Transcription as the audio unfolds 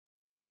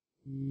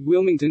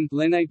Wilmington,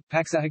 Lenape,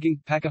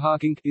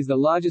 Packahawking, is the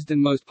largest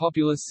and most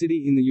populous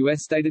city in the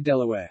U.S. state of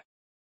Delaware.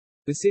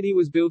 The city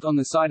was built on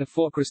the site of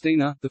Fort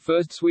Christina, the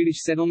first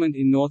Swedish settlement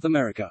in North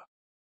America.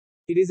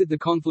 It is at the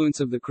confluence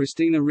of the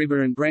Christina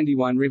River and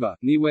Brandywine River,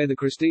 near where the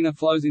Christina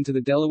flows into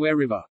the Delaware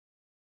River.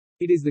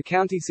 It is the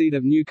county seat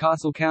of New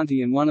Castle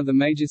County and one of the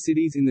major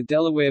cities in the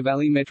Delaware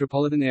Valley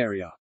metropolitan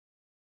area.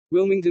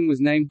 Wilmington was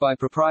named by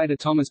proprietor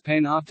Thomas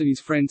Penn after his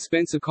friend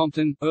Spencer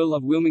Compton, Earl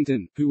of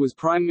Wilmington, who was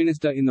Prime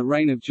Minister in the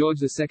reign of George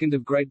II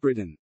of Great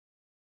Britain.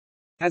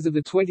 As of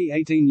the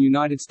 2018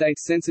 United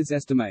States Census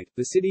estimate,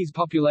 the city's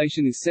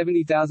population is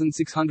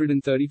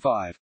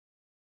 70,635.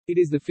 It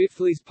is the fifth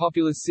least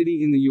populous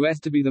city in the U.S.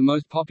 to be the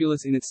most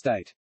populous in its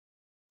state.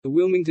 The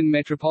Wilmington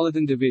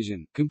Metropolitan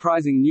Division,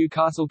 comprising New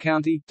Castle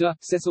County,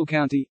 Cecil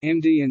County,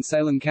 MD and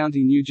Salem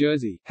County, New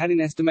Jersey, had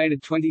an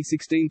estimated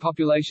 2016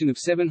 population of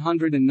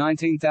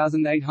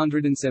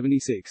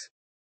 719,876.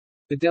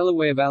 The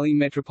Delaware Valley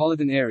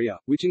metropolitan area,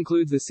 which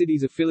includes the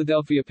cities of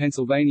Philadelphia,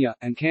 Pennsylvania,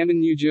 and Camden,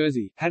 New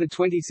Jersey, had a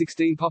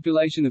 2016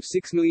 population of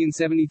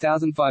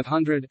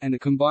 6,070,500, and a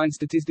combined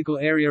statistical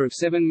area of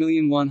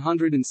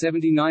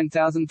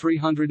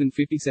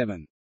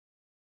 7,179,357.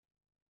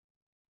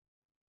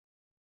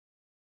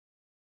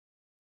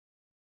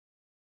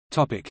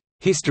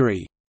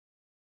 History.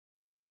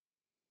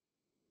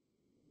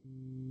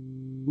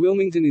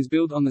 Wilmington is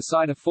built on the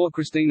site of Fort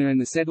Christina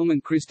and the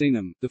settlement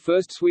Christinum, the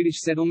first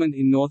Swedish settlement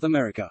in North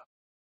America.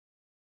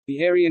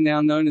 The area now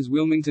known as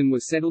Wilmington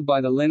was settled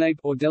by the Lenape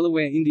or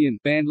Delaware Indian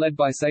band led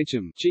by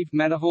Sachem, Chief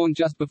Matterhorn,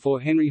 just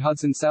before Henry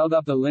Hudson sailed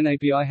up the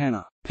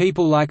Lenape-I-Hanna,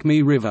 People Like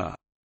Me River,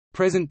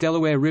 present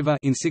Delaware River,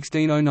 in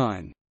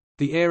 1609.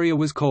 The area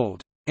was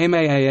called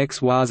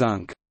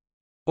Maaxwazunk,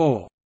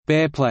 or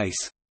Bear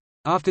Place,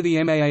 after the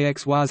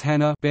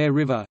Maaxwaz-Hanna Bear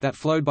River that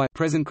flowed by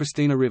present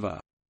Christina River.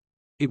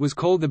 It was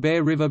called the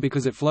Bear River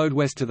because it flowed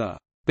west to the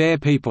Bear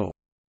people,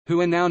 who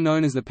are now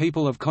known as the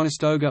people of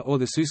Conestoga or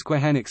the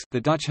Susquehannocks.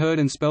 The Dutch heard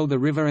and spelled the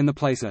river and the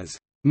place as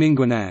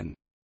Minguanan.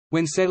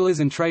 When settlers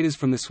and traders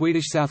from the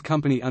Swedish South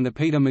Company under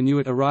Peter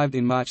Minuit arrived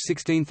in March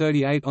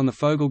 1638 on the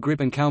Fogel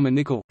Grip and Kalmar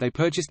Nickel, they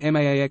purchased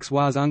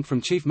Maaxwazunk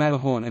from Chief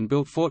Matterhorn and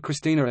built Fort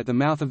Christina at the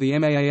mouth of the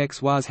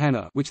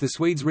Maaxwaz-Hanna, which the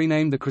Swedes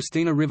renamed the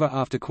Christina River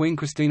after Queen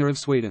Christina of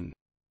Sweden.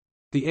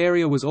 The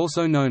area was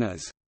also known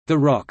as the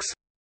Rocks,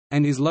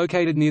 and is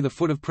located near the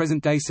foot of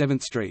present-day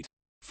 7th Street.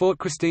 Fort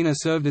Christina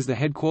served as the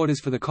headquarters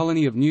for the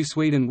colony of New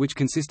Sweden, which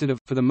consisted of,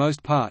 for the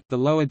most part, the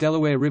lower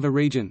Delaware River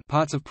region,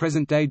 parts of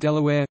present-day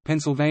Delaware,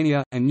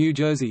 Pennsylvania, and New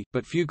Jersey,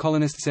 but few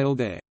colonists settled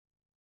there.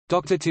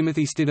 Dr.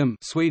 Timothy Stidham,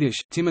 Swedish,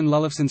 Timon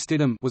Lullefson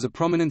Stidham, was a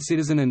prominent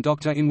citizen and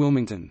doctor in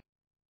Wilmington.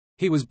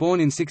 He was born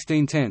in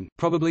 1610,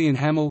 probably in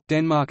Hammel,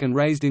 Denmark, and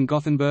raised in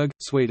Gothenburg,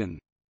 Sweden.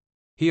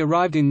 He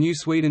arrived in New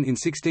Sweden in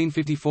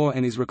 1654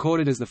 and is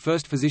recorded as the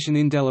first physician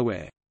in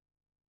Delaware.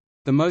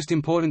 The most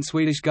important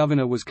Swedish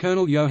governor was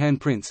Colonel Johan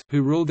Prince,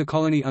 who ruled the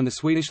colony under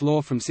Swedish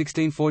law from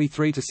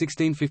 1643 to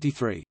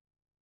 1653.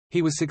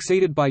 He was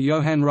succeeded by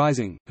Johan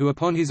Rising, who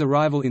upon his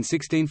arrival in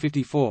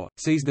 1654,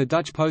 seized the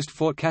Dutch post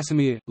Fort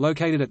Casimir,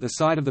 located at the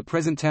site of the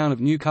present town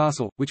of New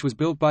Castle, which was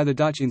built by the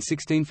Dutch in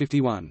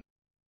 1651.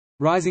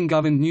 Rising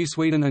governed New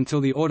Sweden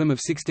until the autumn of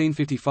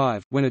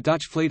 1655, when a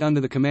Dutch fleet under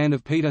the command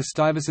of Peter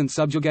Stuyvesant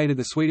subjugated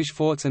the Swedish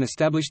forts and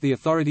established the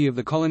authority of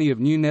the colony of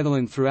New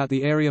Netherland throughout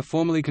the area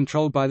formerly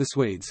controlled by the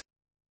Swedes.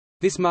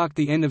 This marked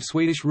the end of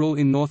Swedish rule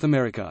in North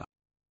America.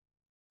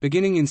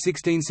 Beginning in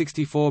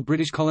 1664,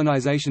 British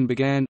colonization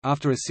began.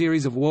 After a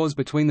series of wars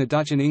between the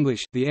Dutch and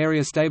English, the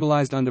area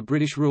stabilized under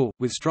British rule,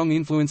 with strong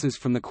influences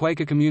from the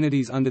Quaker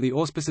communities under the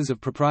auspices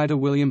of proprietor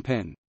William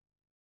Penn.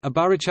 A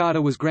borough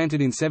charter was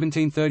granted in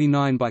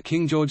 1739 by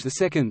King George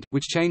II,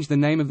 which changed the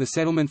name of the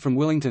settlement from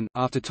Willington,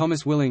 after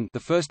Thomas Willing,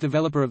 the first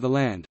developer of the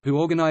land, who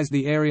organized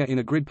the area in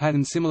a grid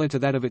pattern similar to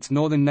that of its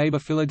northern neighbor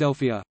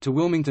Philadelphia, to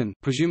Wilmington,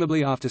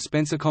 presumably after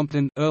Spencer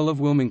Compton, Earl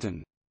of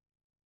Wilmington.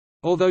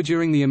 Although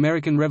during the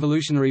American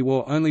Revolutionary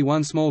War only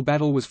one small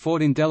battle was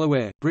fought in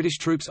Delaware, British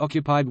troops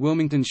occupied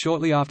Wilmington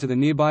shortly after the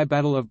nearby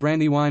Battle of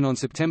Brandywine on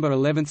September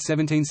 11,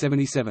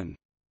 1777.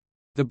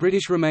 The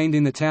British remained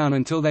in the town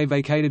until they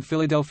vacated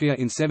Philadelphia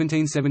in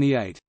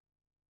 1778.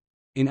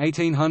 In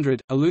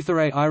 1800,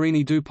 Eleuthère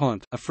Irénée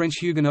Dupont, a French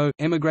Huguenot,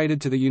 emigrated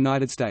to the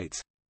United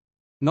States.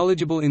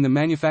 Knowledgeable in the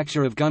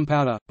manufacture of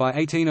gunpowder, by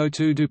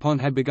 1802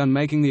 Dupont had begun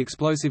making the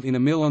explosive in a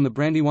mill on the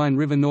Brandywine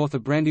River north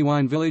of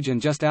Brandywine Village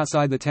and just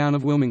outside the town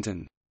of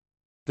Wilmington.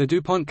 The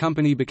DuPont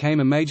Company became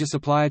a major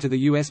supplier to the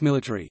U.S.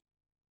 military.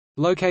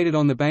 Located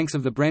on the banks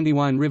of the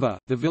Brandywine River,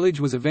 the village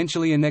was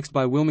eventually annexed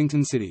by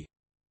Wilmington City.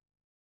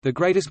 The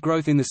greatest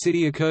growth in the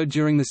city occurred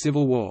during the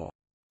Civil War.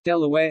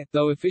 Delaware,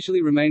 though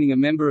officially remaining a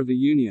member of the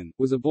Union,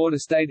 was a border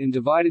state and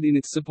divided in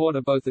its support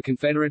of both the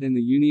Confederate and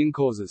the Union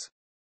causes.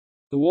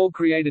 The war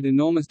created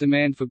enormous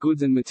demand for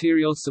goods and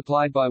materials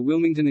supplied by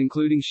Wilmington,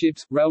 including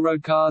ships,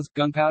 railroad cars,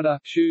 gunpowder,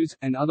 shoes,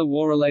 and other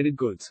war-related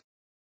goods.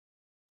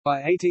 By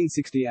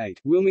 1868,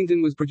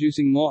 Wilmington was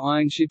producing more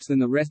iron ships than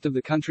the rest of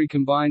the country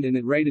combined, and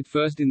it rated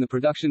first in the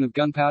production of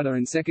gunpowder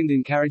and second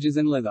in carriages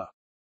and leather.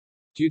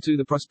 Due to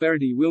the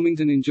prosperity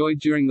Wilmington enjoyed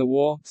during the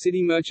war,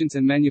 city merchants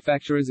and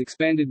manufacturers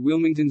expanded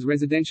Wilmington's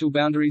residential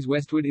boundaries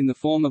westward in the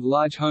form of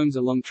large homes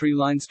along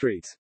tree-lined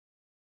streets.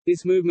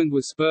 This movement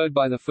was spurred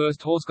by the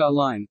first horsecar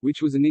line,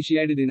 which was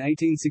initiated in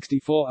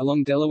 1864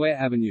 along Delaware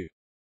Avenue.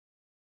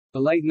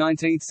 The late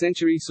 19th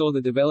century saw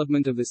the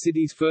development of the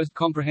city's first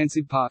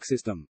comprehensive park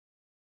system.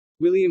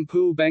 William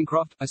Poole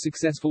Bancroft, a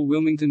successful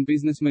Wilmington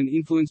businessman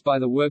influenced by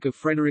the work of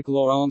Frederick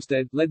Law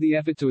Olmsted, led the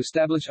effort to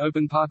establish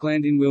open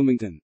parkland in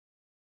Wilmington.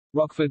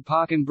 Rockford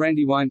Park and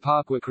Brandywine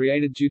Park were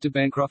created due to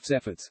Bancroft's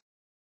efforts.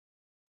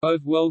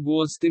 Both world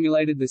wars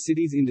stimulated the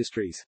city's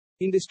industries.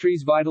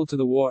 Industries vital to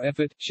the war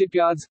effort,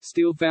 shipyards,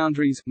 steel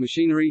foundries,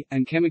 machinery,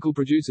 and chemical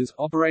producers,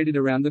 operated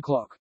around the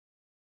clock.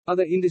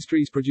 Other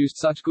industries produced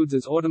such goods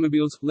as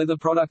automobiles, leather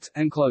products,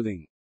 and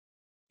clothing.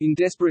 In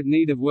desperate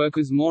need of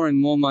workers, more and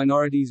more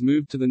minorities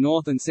moved to the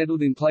north and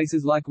settled in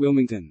places like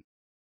Wilmington.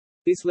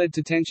 This led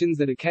to tensions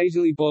that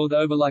occasionally boiled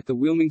over, like the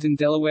Wilmington,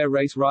 Delaware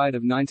race riot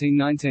of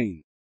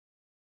 1919.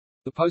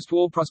 The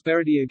post-war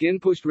prosperity again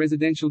pushed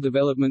residential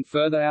development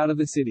further out of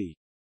the city.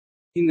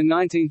 In the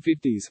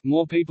 1950s,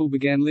 more people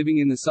began living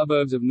in the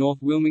suburbs of North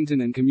Wilmington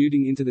and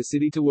commuting into the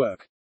city to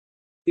work.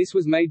 This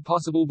was made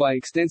possible by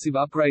extensive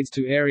upgrades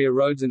to area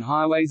roads and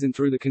highways and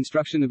through the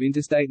construction of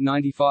Interstate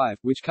 95,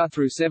 which cut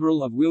through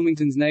several of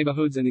Wilmington's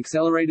neighborhoods and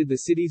accelerated the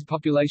city's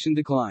population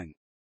decline.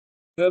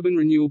 Urban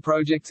renewal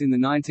projects in the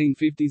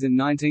 1950s and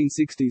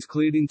 1960s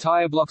cleared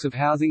entire blocks of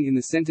housing in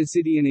the center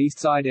city and east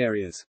side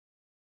areas.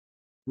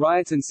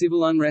 Riots and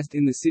civil unrest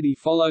in the city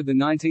followed the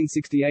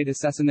 1968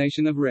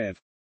 assassination of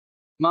Rev.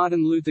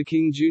 Martin Luther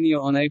King Jr.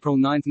 on April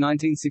 9,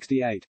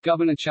 1968.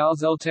 Governor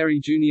Charles L.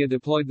 Terry Jr.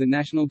 deployed the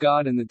National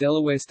Guard and the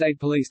Delaware State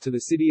Police to the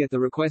city at the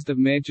request of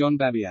Mayor John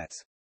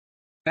Babiatz.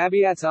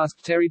 Babiatz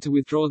asked Terry to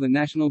withdraw the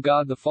National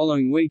Guard the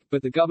following week,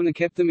 but the governor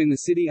kept them in the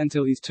city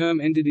until his term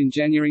ended in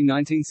January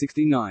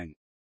 1969.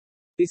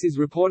 This is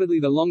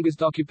reportedly the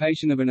longest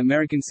occupation of an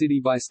American city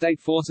by state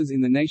forces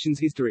in the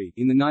nation's history.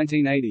 In the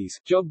 1980s,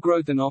 job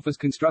growth and office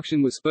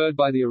construction was spurred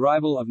by the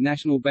arrival of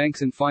national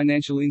banks and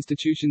financial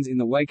institutions in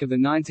the wake of the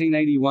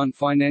 1981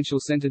 Financial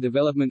Center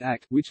Development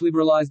Act, which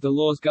liberalized the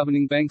laws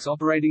governing banks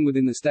operating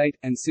within the state,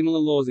 and similar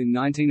laws in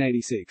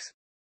 1986.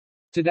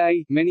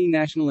 Today, many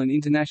national and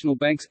international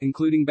banks,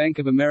 including Bank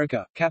of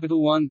America,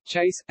 Capital One,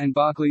 Chase, and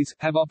Barclays,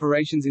 have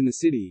operations in the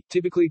city,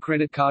 typically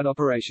credit card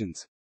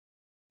operations.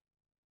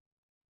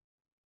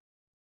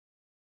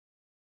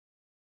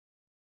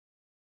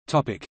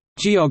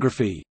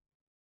 Geography.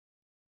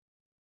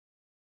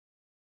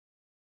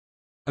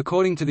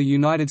 According to the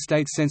United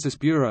States Census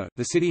Bureau,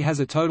 the city has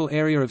a total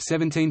area of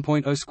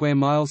 17.0 square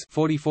miles,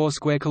 44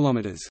 square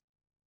kilometers.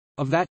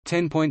 Of that,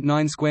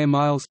 10.9 square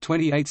miles,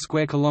 28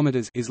 square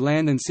kilometers is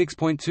land and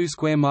 6.2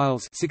 square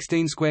miles,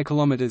 16 square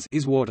kilometers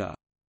is water.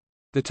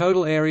 The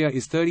total area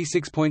is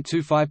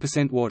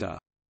 36.25% water.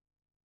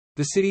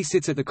 The city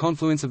sits at the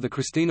confluence of the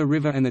Christina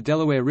River and the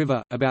Delaware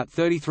River, about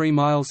 33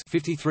 miles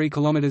 53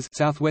 kilometers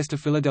southwest of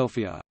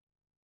Philadelphia.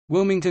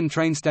 Wilmington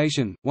Train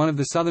Station, one of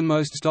the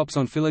southernmost stops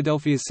on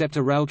Philadelphia's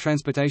SEPTA rail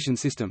transportation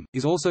system,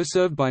 is also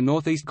served by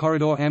Northeast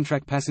Corridor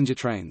Amtrak passenger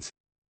trains.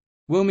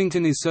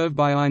 Wilmington is served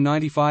by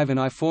I-95 and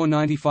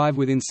I-495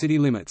 within city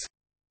limits.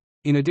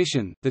 In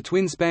addition, the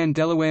twin-span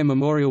Delaware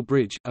Memorial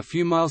Bridge, a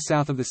few miles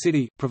south of the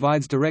city,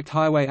 provides direct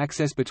highway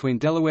access between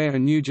Delaware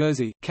and New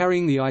Jersey,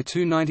 carrying the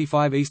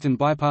I-295 Eastern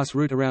Bypass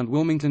route around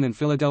Wilmington and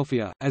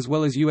Philadelphia, as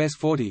well as US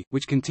 40,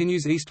 which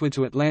continues eastward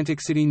to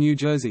Atlantic City, New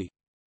Jersey.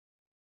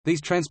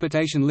 These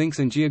transportation links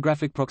and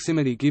geographic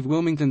proximity give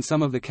Wilmington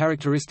some of the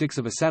characteristics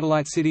of a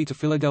satellite city to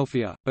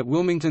Philadelphia, but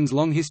Wilmington's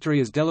long history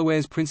as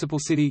Delaware's principal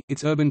city,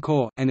 its urban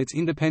core, and its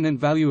independent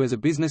value as a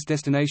business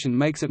destination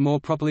makes it more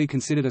properly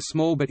considered a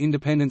small but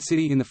independent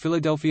city in the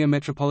Philadelphia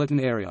metropolitan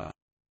area.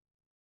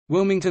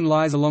 Wilmington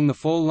lies along the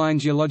fall-line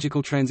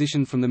geological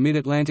transition from the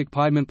Mid-Atlantic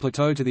Piedmont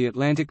Plateau to the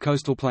Atlantic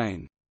coastal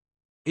plain.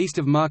 East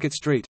of Market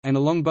Street, and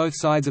along both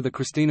sides of the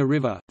Christina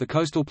River, the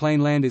coastal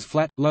plain land is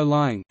flat,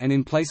 low-lying, and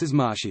in places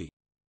marshy.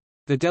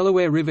 The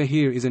Delaware River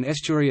here is an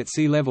estuary at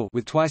sea level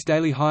with twice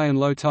daily high and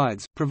low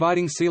tides,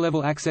 providing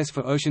sea-level access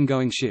for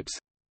ocean-going ships.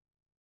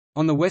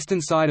 On the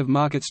western side of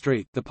Market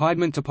Street, the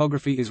Piedmont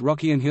topography is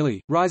rocky and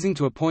hilly, rising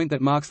to a point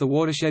that marks the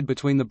watershed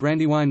between the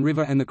Brandywine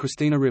River and the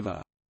Christina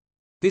River.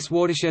 This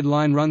watershed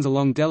line runs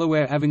along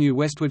Delaware Avenue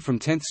westward from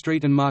 10th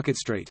Street and Market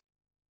Street.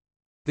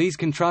 These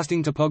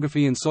contrasting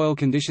topography and soil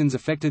conditions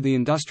affected the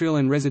industrial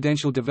and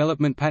residential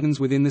development patterns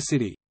within the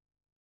city.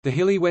 The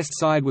hilly west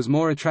side was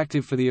more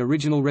attractive for the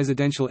original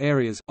residential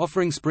areas,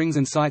 offering springs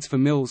and sites for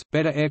mills,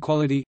 better air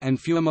quality, and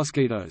fewer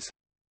mosquitoes.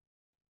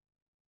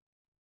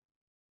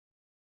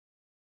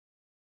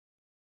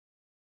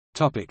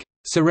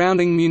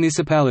 Surrounding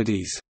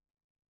municipalities.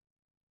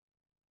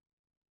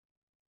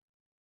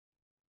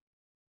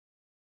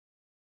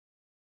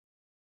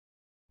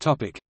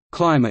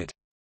 Climate.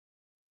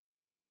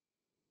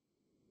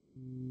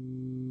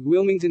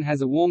 Wilmington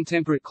has a warm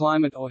temperate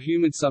climate or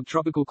humid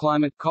subtropical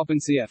climate Köppen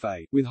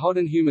CFA, with hot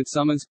and humid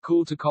summers,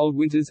 cool to cold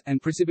winters,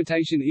 and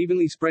precipitation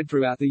evenly spread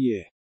throughout the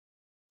year.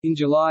 In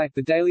July,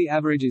 the daily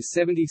average is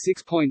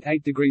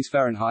 76.8 degrees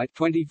Fahrenheit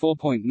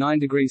 (24.9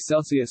 degrees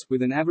Celsius),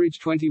 with an average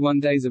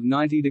 21 days of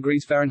 90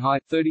 degrees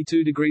Fahrenheit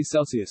 (32 degrees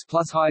Celsius)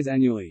 plus highs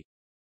annually.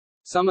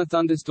 Summer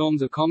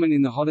thunderstorms are common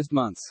in the hottest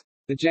months.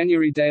 The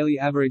January daily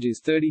average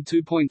is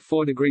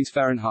 32.4 degrees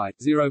Fahrenheit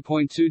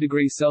 (0.2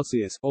 degrees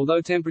Celsius),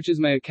 although temperatures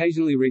may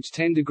occasionally reach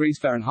 10 degrees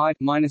Fahrenheit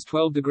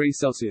 (-12 degrees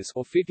Celsius)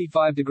 or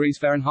 55 degrees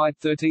Fahrenheit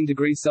 (13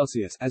 degrees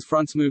Celsius) as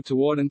fronts move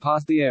toward and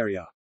past the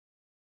area.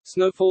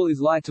 Snowfall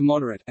is light to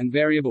moderate, and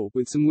variable,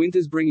 with some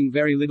winters bringing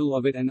very little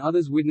of it and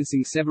others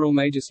witnessing several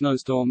major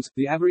snowstorms.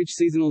 The average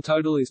seasonal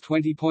total is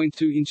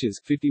 20.2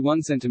 inches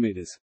 51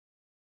 centimeters.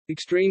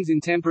 Extremes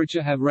in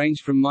temperature have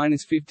ranged from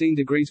 -15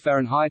 degrees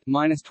Fahrenheit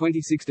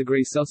 (-26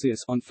 degrees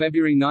Celsius) on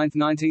February 9,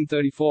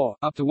 1934,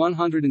 up to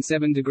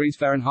 107 degrees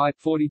Fahrenheit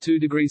 (42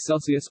 degrees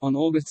Celsius) on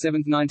August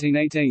 7,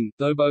 1918,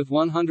 though both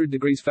 100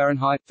 degrees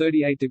Fahrenheit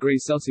 (38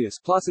 degrees Celsius)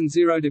 plus and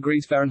 0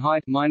 degrees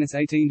Fahrenheit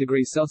 (-18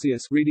 degrees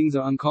Celsius) readings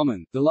are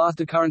uncommon. The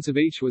last occurrence of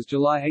each was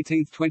July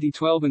 18,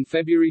 2012 and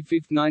February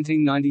 5,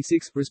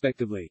 1996,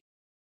 respectively.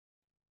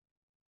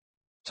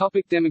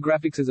 Topic: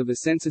 demographics. As of the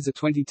census of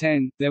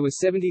 2010, there were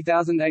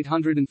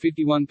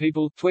 70,851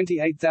 people,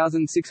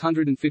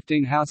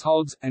 28,615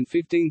 households, and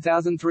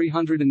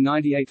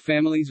 15,398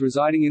 families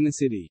residing in the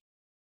city.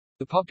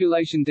 The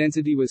population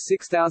density was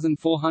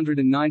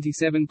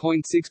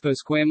 6,497.6 per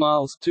square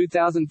miles,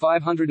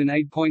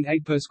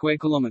 2,508.8 per square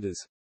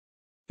kilometers.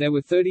 There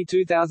were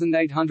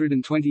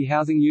 32,820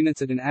 housing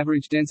units at an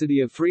average density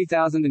of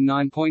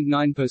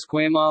 3,009.9 per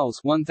square miles,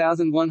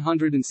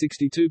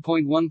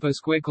 1,162.1 per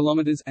square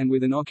kilometers, and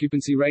with an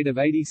occupancy rate of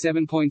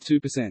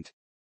 87.2%.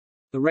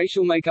 The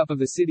racial makeup of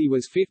the city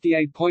was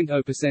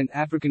 58.0%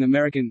 African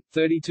American,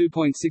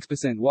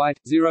 32.6% white,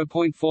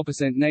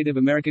 0.4% Native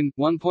American,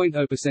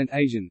 1.0%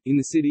 Asian. In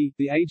the city,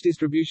 the age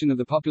distribution of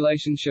the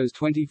population shows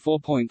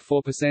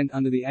 24.4%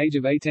 under the age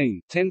of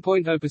 18,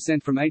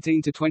 10.0% from 18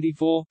 to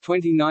 24,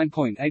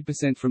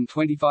 29.8% from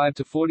 25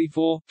 to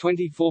 44,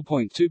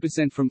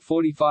 24.2% from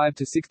 45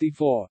 to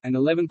 64, and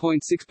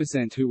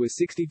 11.6% who were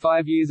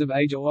 65 years of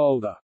age or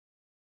older.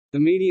 The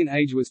median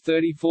age was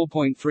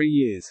 34.3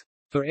 years.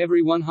 For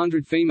every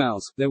 100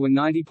 females, there were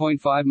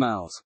 90.5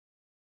 males.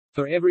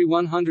 For every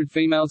 100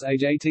 females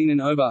age 18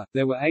 and over,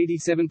 there were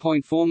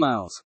 87.4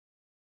 males.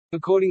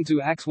 According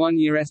to ACT's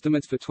one-year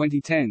estimates for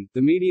 2010,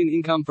 the median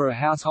income for a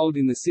household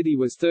in the city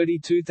was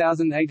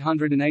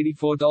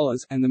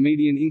 $32,884, and the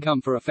median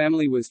income for a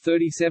family was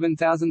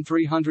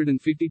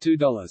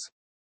 $37,352.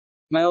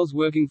 Males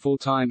working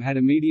full-time had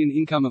a median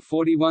income of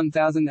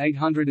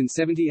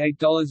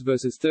 $41,878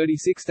 versus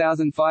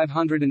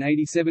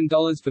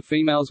 $36,587 for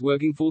females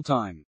working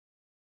full-time.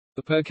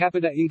 The per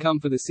capita income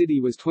for the city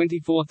was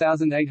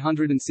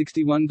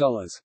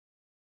 $24,861.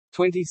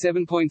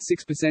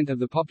 27.6% of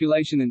the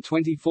population and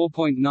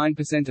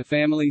 24.9% of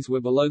families were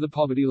below the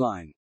poverty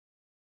line.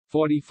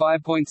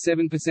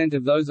 45.7%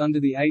 of those under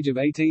the age of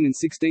 18 and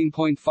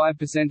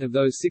 16.5% of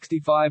those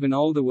 65 and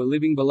older were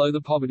living below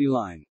the poverty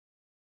line.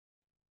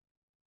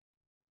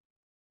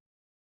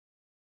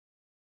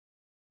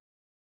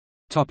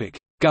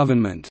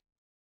 Government.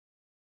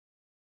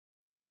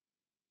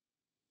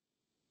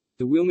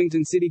 The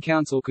Wilmington City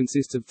Council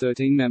consists of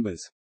 13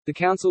 members. The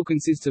council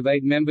consists of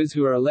 8 members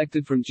who are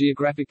elected from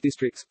geographic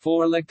districts,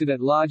 4 elected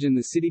at large and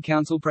the city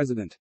council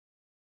president.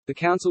 The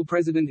council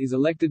president is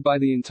elected by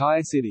the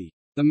entire city.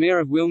 The mayor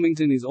of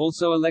Wilmington is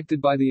also elected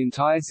by the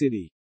entire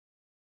city.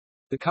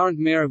 The current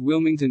mayor of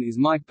Wilmington is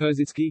Mike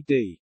Persitsky,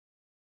 D.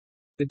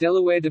 The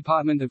Delaware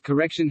Department of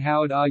Correction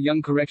Howard R.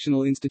 Young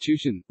Correctional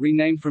Institution,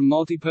 renamed from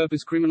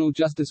Multipurpose Criminal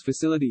Justice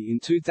Facility in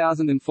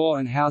 2004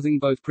 and housing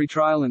both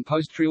pretrial and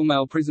post-trial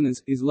male prisoners,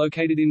 is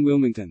located in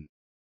Wilmington.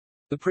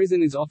 The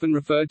prison is often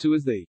referred to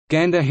as the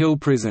Gander Hill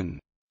Prison,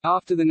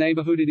 after the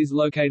neighborhood it is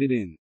located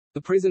in. The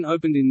prison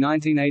opened in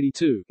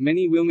 1982.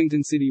 Many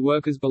Wilmington city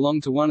workers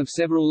belong to one of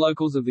several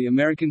locals of the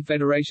American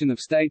Federation of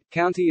State,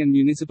 County and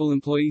Municipal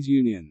Employees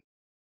Union.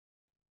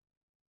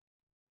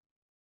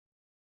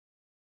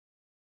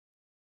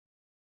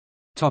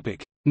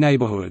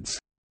 Neighborhoods.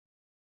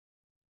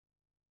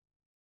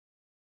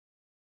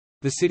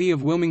 The city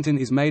of Wilmington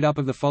is made up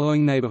of the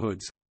following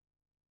neighborhoods.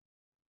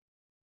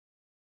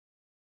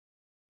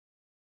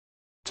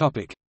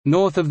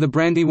 North of the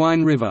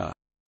Brandywine River.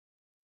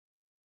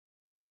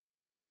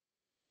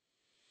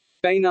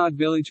 Baynard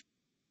Village,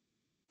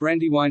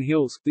 Brandywine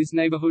Hills. This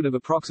neighborhood of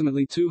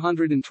approximately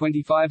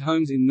 225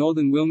 homes in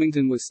northern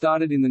Wilmington was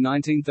started in the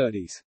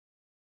 1930s.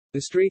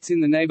 The streets in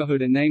the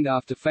neighborhood are named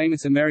after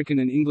famous American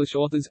and English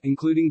authors,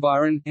 including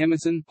Byron,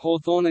 Emerson,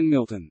 Hawthorne and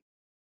Milton.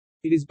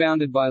 It is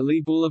bounded by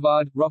Lee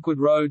Boulevard, Rockwood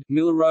Road,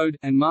 Miller Road,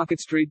 and Market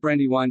Street.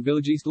 Brandywine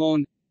Village, East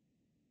Lawn,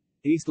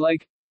 East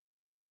Lake,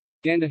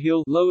 Gander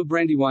Hill, Lower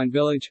Brandywine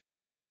Village,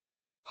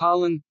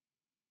 Harlan,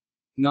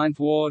 Ninth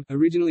Ward.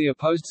 Originally a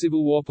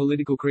post-Civil War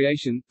political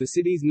creation, the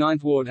city's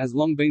Ninth Ward has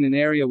long been an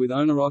area with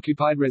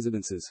owner-occupied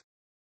residences.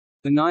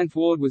 The Ninth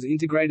Ward was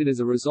integrated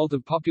as a result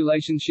of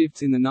population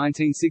shifts in the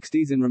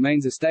 1960s and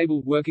remains a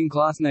stable,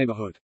 working-class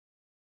neighborhood.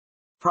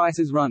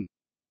 Prices run.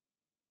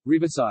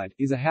 Riverside,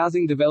 is a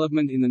housing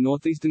development in the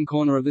northeastern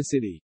corner of the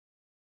city.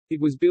 It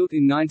was built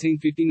in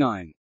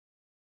 1959.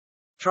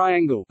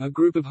 Triangle, a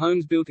group of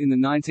homes built in the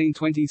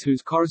 1920s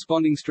whose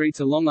corresponding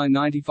streets along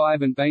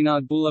I-95 and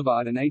Baynard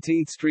Boulevard and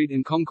 18th Street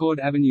and Concord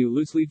Avenue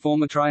loosely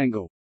form a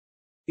triangle.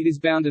 It is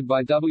bounded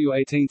by W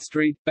 18th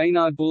Street,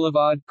 Baynard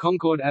Boulevard,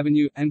 Concord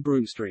Avenue, and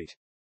Broome Street.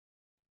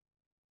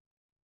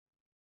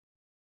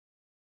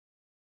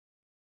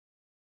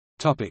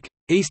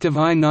 East of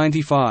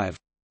I-95.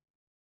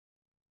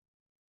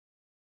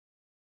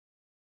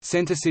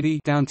 Center City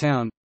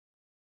downtown,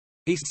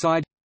 East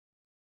Side,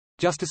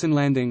 Justerson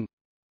Landing,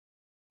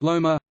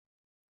 Loma,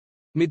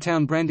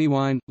 Midtown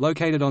Brandywine,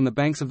 located on the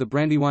banks of the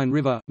Brandywine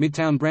River.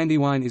 Midtown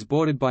Brandywine is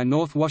bordered by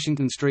North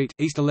Washington Street,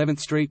 East 11th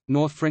Street,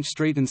 North French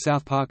Street and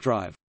South Park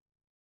Drive.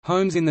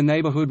 Homes in the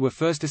neighborhood were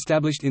first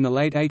established in the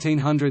late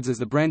 1800s as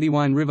the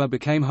Brandywine River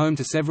became home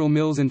to several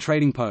mills and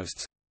trading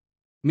posts.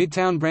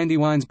 Midtown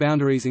Brandywine's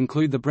boundaries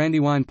include the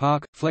Brandywine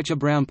Park, Fletcher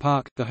Brown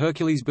Park, the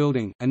Hercules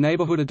Building, a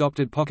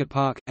neighborhood-adopted pocket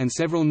park, and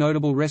several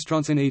notable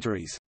restaurants and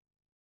eateries.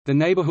 The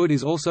neighborhood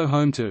is also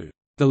home to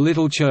the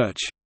Little Church,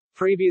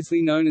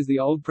 previously known as the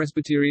Old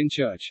Presbyterian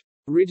Church.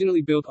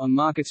 Originally built on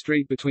Market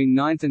Street between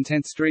 9th and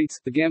 10th Streets,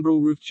 the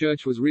gambrel-roofed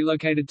church was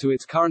relocated to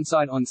its current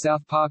site on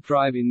South Park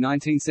Drive in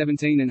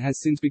 1917 and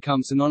has since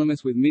become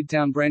synonymous with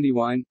Midtown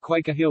Brandywine.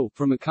 Quaker Hill,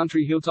 from a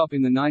country hilltop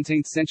in the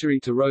 19th century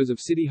to rows of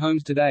city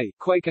homes today,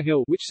 Quaker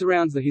Hill, which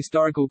surrounds the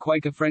historical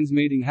Quaker Friends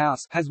Meeting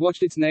House, has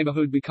watched its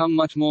neighborhood become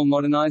much more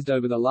modernized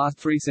over the last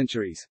 3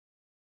 centuries.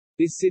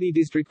 This city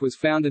district was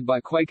founded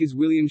by Quakers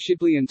William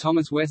Shipley and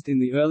Thomas West in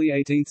the early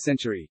 18th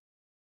century.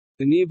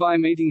 The nearby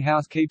meeting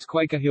house keeps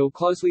Quaker Hill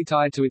closely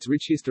tied to its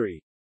rich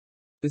history.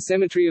 The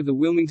cemetery of the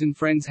Wilmington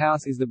Friends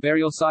House is the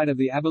burial site of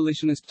the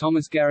abolitionist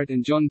Thomas Garrett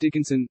and John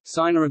Dickinson,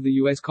 signer of the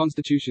U.S.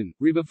 Constitution.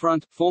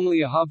 Riverfront,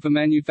 formerly a hub for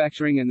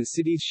manufacturing and the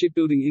city's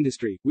shipbuilding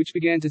industry, which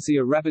began to see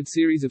a rapid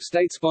series of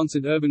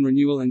state-sponsored urban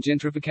renewal and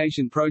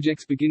gentrification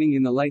projects beginning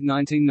in the late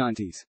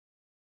 1990s.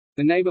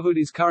 The neighborhood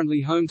is currently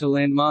home to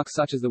landmarks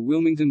such as the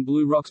Wilmington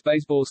Blue Rocks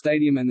Baseball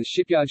Stadium and the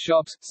Shipyard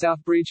Shops,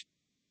 Southbridge,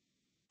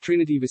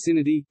 Trinity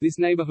vicinity. This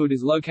neighborhood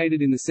is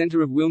located in the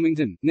center of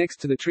Wilmington, next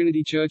to the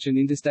Trinity Church and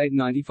Interstate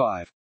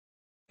 95.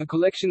 A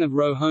collection of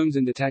row homes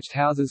and detached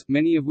houses,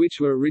 many of which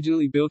were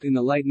originally built in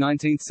the late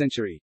 19th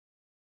century.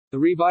 The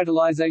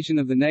revitalization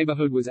of the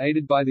neighborhood was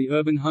aided by the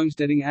Urban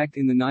Homesteading Act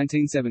in the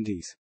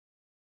 1970s.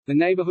 The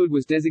neighborhood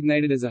was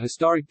designated as a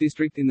historic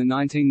district in the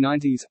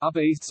 1990s. Upper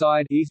East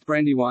Side, East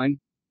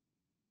Brandywine,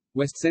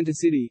 West Center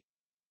City,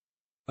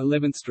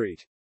 11th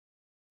Street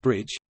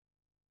Bridge.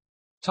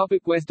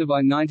 West of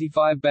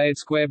I-95 Bayard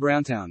Square,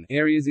 Browntown,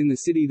 areas in the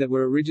city that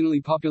were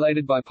originally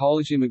populated by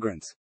Polish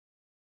immigrants.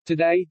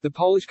 Today, the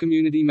Polish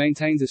community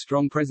maintains a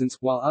strong presence,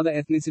 while other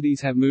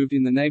ethnicities have moved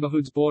in the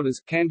neighborhood's borders.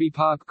 Canby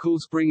Park, Cool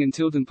Spring and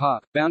Tilton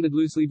Park, bounded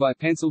loosely by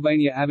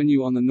Pennsylvania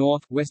Avenue on the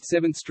north, West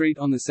 7th Street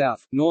on the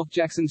south, North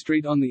Jackson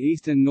Street on the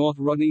east and North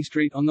Rodney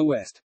Street on the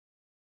west.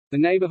 The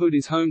neighborhood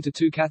is home to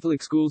 2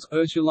 Catholic schools,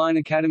 Ursuline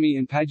Academy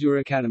and Padua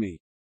Academy.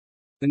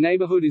 The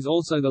neighborhood is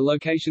also the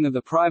location of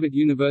the private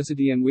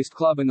university and whist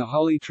club and the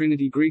Holy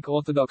Trinity Greek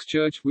Orthodox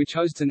Church, which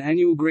hosts an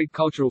annual Greek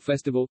cultural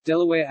festival.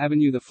 Delaware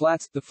Avenue. The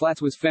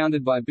Flats was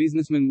founded by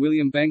businessman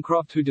William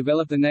Bancroft, who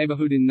developed the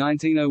neighborhood in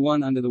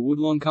 1901 under the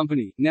Woodlawn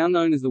Company, now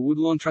known as the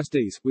Woodlawn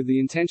Trustees, with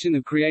the intention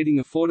of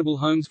creating affordable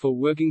homes for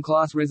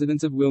working-class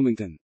residents of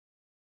Wilmington.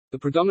 The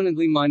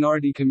predominantly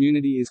minority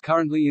community is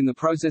currently in the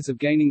process of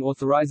gaining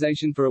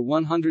authorization for a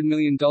 $100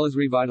 million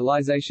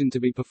revitalization to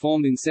be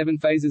performed in 7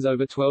 phases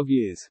over 12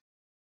 years.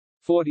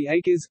 40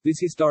 acres, this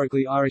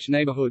historically Irish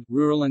neighborhood,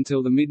 rural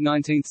until the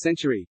mid-19th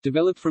century,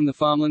 developed from the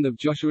farmland of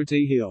Joshua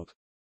T. Heald.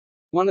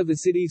 One of the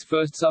city's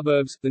first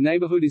suburbs, the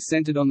neighborhood is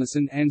centered on the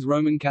St. Anne's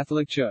Roman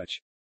Catholic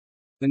Church.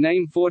 The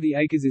name 40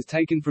 acres is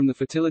taken from the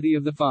fertility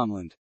of the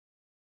farmland.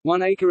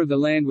 1 acre of the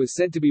land was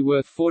said to be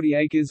worth 40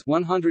 acres,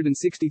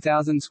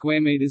 160,000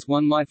 square meters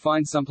one might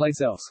find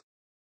someplace else.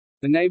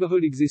 The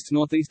neighborhood exists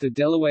northeast of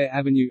Delaware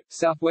Avenue,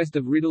 southwest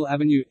of Riddle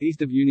Avenue,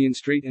 east of Union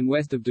Street and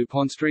west of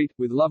DuPont Street,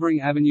 with Lovering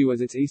Avenue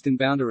as its eastern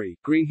boundary.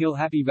 Green Hill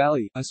Happy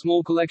Valley, a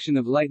small collection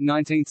of late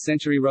 19th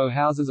century row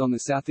houses on the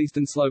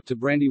southeastern slope to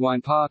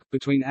Brandywine Park,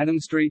 between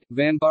Adams Street,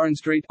 Van Buren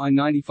Street,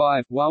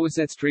 I-95,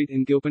 Wawasset Street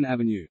and Gilpin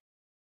Avenue.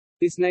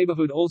 This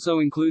neighborhood also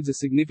includes a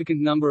significant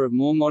number of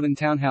more modern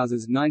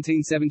townhouses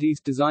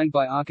 1970s designed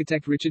by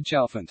architect Richard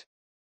Chalfant.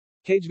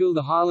 Hedgeville.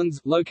 The Highlands,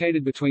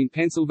 located between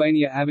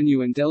Pennsylvania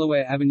Avenue and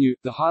Delaware Avenue,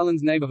 the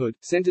Highlands neighborhood,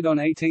 centered on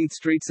 18th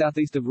Street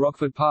southeast of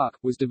Rockford Park,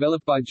 was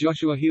developed by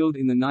Joshua Heald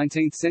in the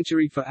 19th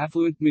century for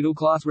affluent,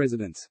 middle-class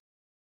residents.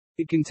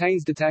 It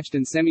contains detached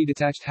and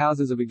semi-detached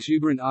houses of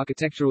exuberant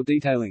architectural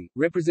detailing,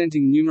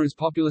 representing numerous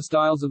popular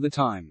styles of the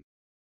time.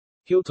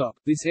 Hilltop,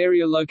 this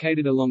area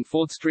located along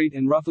 4th Street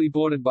and roughly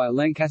bordered by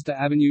Lancaster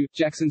Avenue,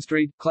 Jackson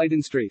Street,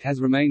 Clayton Street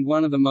has remained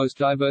one of the most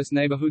diverse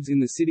neighborhoods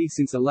in the city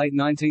since the late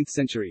 19th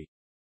century.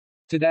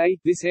 Today,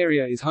 this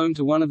area is home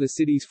to one of the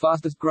city's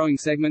fastest-growing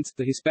segments,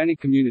 the Hispanic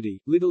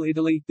community, Little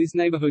Italy. This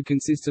neighborhood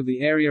consists of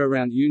the area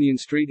around Union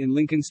Street and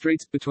Lincoln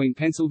Streets, between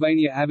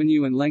Pennsylvania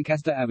Avenue and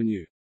Lancaster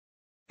Avenue.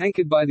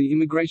 Anchored by the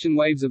immigration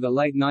waves of the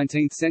late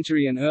 19th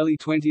century and early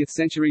 20th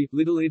century,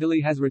 Little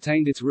Italy has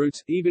retained its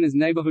roots, even as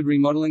neighborhood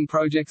remodeling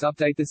projects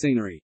update the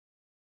scenery.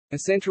 A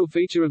central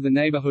feature of the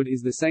neighborhood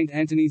is the St.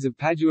 Anthony's of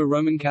Padua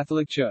Roman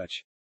Catholic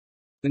Church.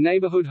 The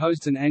neighborhood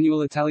hosts an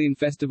annual Italian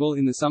festival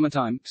in the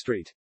summertime.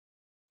 St.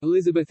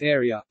 Elizabeth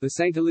area. The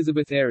St.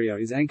 Elizabeth area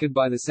is anchored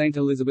by the St.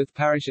 Elizabeth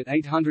Parish at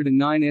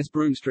 809 S.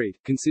 Broome Street,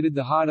 considered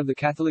the heart of the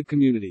Catholic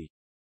community.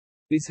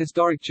 This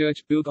historic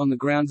church, built on the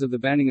grounds of the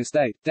Banning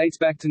estate, dates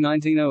back to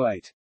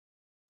 1908.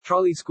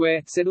 Trolley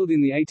Square, settled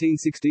in the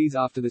 1860s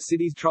after the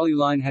city's trolley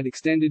line had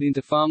extended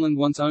into farmland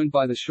once owned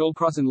by the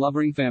Shawcross and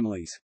Lovering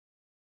families.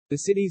 The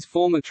city's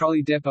former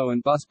trolley depot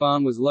and bus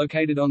barn was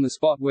located on the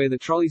spot where the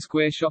Trolley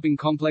Square shopping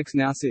complex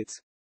now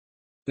sits.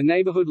 The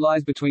neighborhood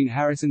lies between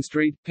Harrison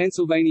Street,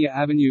 Pennsylvania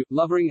Avenue,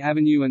 Lovering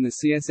Avenue and the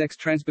CSX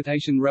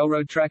Transportation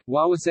Railroad track.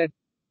 Wauwiset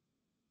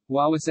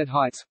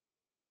Heights.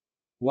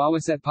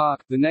 Wauwiset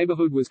Park. The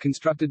neighborhood was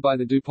constructed by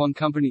the DuPont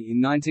Company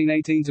in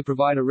 1918 to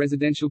provide a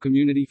residential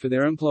community for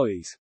their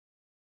employees.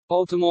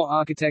 Baltimore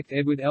architect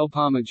Edward L.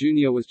 Palmer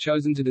Jr. was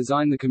chosen to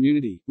design the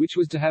community, which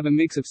was to have a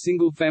mix of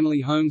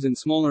single-family homes and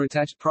smaller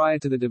attached prior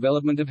to the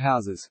development of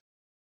houses.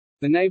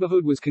 The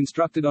neighborhood was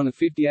constructed on a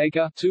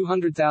 50-acre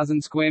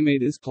 (200,000 square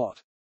meters)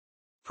 plot.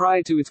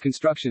 Prior to its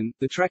construction,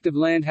 the tract of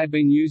land had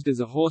been used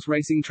as a horse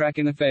racing track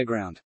and a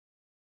fairground.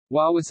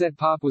 Wauwiset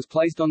Park was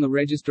placed on the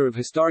Register of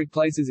Historic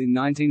Places in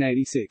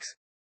 1986.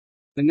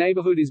 The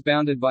neighborhood is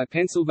bounded by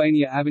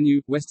Pennsylvania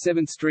Avenue, West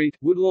 7th Street,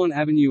 Woodlawn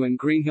Avenue and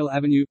Greenhill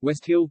Avenue,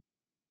 West Hill.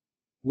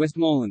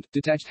 Westmoreland,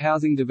 detached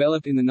housing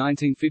developed in the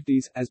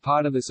 1950s, as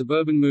part of the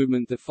suburban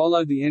movement that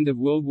followed the end of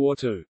World War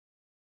II.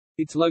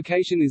 Its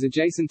location is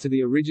adjacent to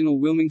the original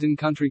Wilmington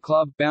Country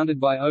Club, bounded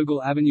by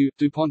Ogle Avenue,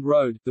 DuPont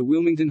Road, the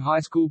Wilmington High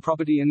School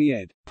property and the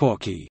Ed.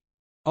 Porky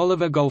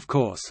Oliver Golf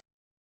Course.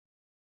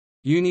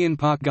 Union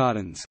Park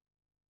Gardens.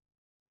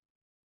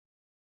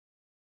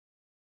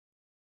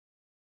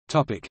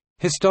 Topic: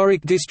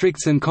 Historic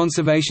districts and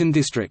conservation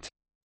district.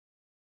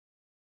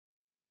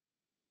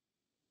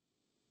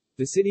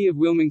 The city of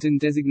Wilmington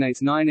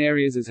designates 9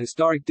 areas as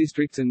historic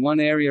districts and 1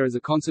 area as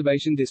a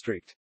conservation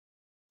district.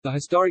 The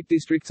historic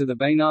districts are the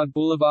Baynard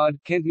Boulevard,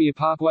 Kentmere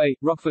Parkway,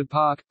 Rockford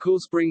Park, Cool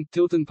Spring,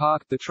 Tilton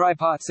Park, the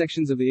Tri-Part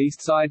sections of the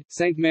East Side,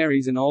 St.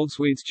 Mary's and Old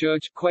Swedes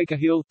Church, Quaker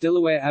Hill,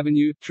 Delaware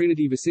Avenue,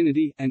 Trinity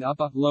Vicinity, and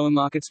Upper, Lower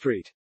Market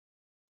Street.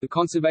 The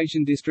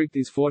conservation district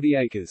is 40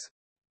 acres.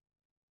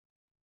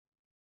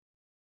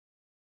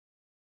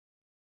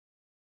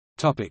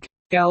 Topic: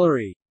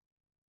 Gallery.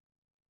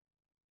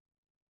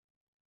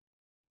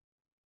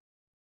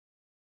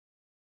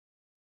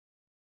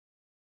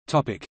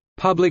 Topic: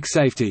 Public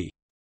safety.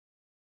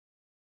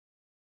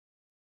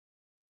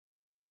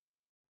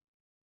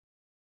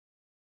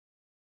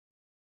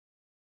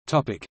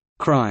 Topic: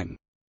 Crime.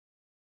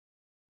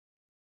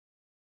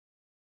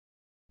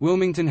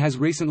 Wilmington has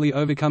recently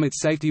overcome its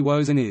safety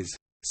woes and is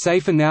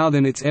safer now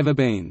than it's ever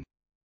been,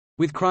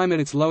 with crime at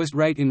its lowest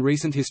rate in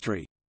recent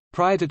history.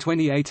 Prior to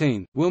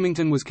 2018,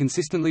 Wilmington was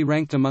consistently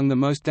ranked among the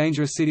most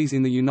dangerous cities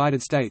in the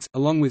United States,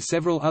 along with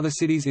several other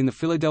cities in the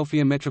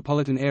Philadelphia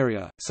metropolitan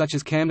area, such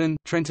as Camden,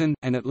 Trenton,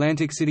 and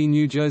Atlantic City,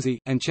 New Jersey,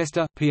 and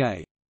Chester, PA.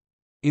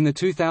 In the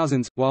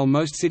 2000s, while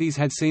most cities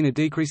had seen a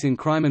decrease in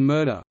crime and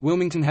murder,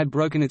 Wilmington had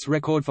broken its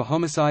record for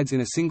homicides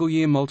in a single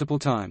year multiple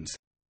times.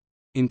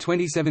 In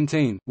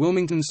 2017,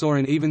 Wilmington saw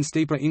an even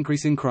steeper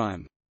increase in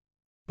crime.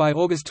 By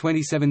August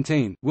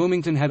 2017,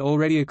 Wilmington had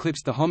already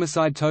eclipsed the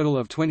homicide total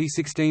of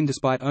 2016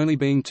 despite only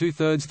being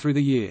 2/3 through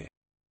the year.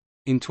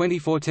 In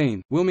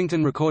 2014,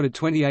 Wilmington recorded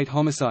 28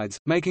 homicides,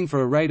 making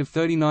for a rate of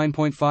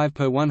 39.5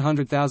 per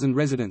 100,000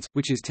 residents,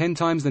 which is 10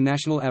 times the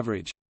national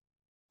average.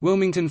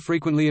 Wilmington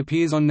frequently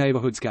appears on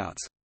Neighborhood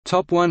Scout's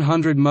Top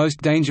 100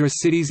 Most Dangerous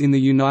Cities in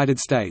the United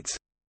States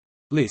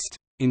list.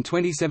 In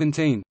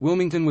 2017,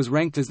 Wilmington was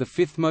ranked as the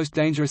 5th most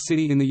dangerous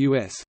city in the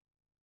U.S.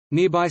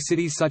 Nearby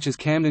cities such as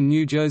Camden,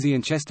 New Jersey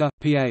and Chester,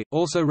 PA,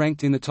 also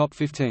ranked in the top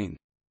 15.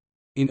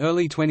 In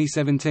early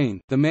 2017,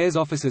 the mayor's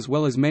office as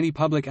well as many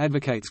public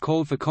advocates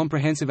called for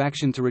comprehensive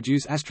action to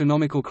reduce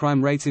astronomical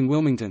crime rates in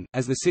Wilmington,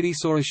 as the city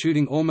saw a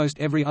shooting almost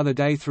every other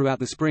day throughout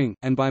the spring,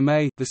 and by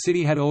May, the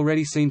city had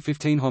already seen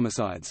 15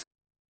 homicides.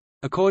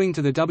 According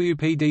to the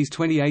WPD's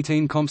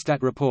 2018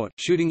 CompStat report,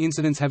 shooting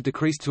incidents have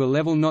decreased to a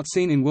level not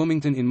seen in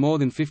Wilmington in more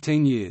than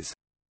 15 years.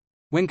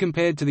 When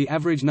compared to the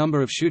average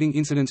number of shooting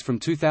incidents from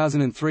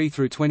 2003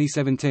 through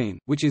 2017,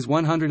 which is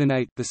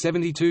 108, the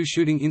 72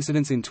 shooting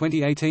incidents in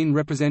 2018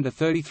 represent a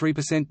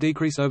 33%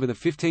 decrease over the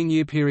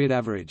 15-year period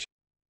average.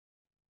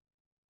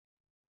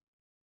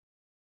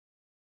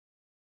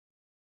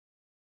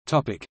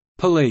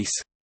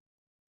 Police.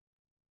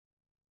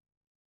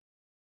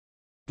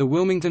 The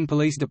Wilmington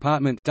Police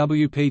Department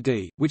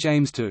 (WPD), which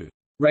aims to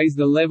raise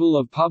the level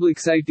of public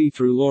safety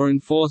through law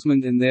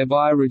enforcement and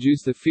thereby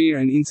reduce the fear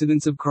and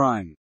incidence of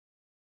crime,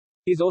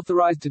 is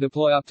authorized to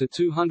deploy up to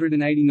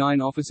 289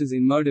 officers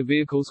in motor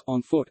vehicles,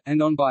 on foot,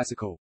 and on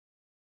bicycle.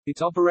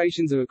 Its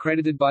operations are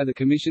accredited by the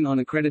Commission on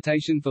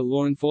Accreditation for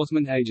Law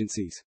Enforcement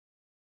Agencies.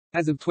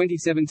 As of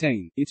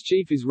 2017, its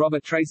chief is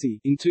Robert Tracy.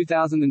 In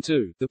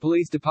 2002, the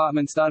police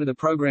department started a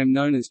program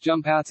known as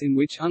Jump Outs, in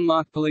which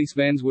unmarked police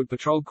vans would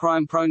patrol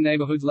crime-prone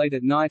neighborhoods late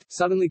at night,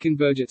 suddenly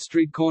converge at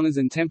street corners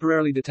and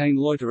temporarily detain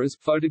loiterers,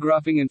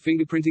 photographing and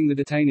fingerprinting the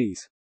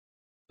detainees.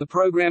 The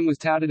program was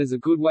touted as a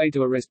good way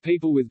to arrest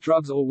people with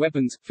drugs or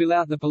weapons, fill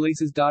out the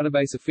police's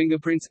database of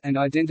fingerprints, and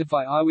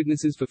identify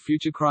eyewitnesses for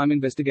future crime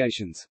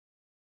investigations.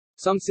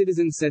 Some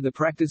citizens said the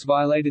practice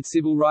violated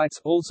civil rights.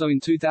 Also in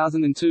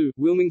 2002,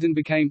 Wilmington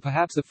became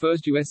perhaps the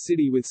first U.S.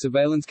 city with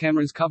surveillance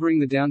cameras covering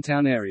the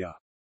downtown area.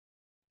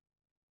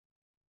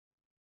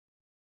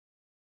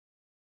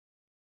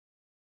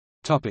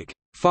 Topic: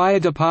 Fire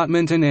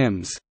Department and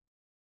EMS.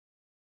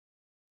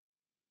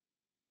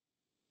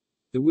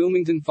 The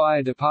Wilmington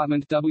Fire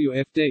Department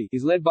 (WFD)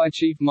 is led by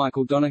Chief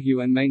Michael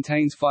Donahue and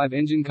maintains 5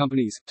 engine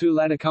companies, 2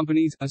 ladder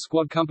companies, a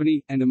squad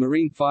company, and a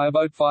marine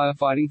fireboat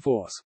firefighting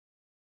force.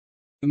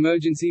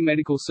 Emergency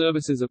medical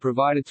services are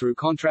provided through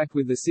contract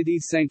with the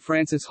city's St.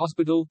 Francis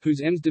Hospital,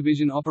 whose EMS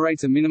division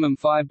operates a minimum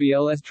 5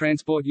 BLS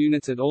transport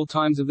units at all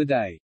times of the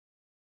day.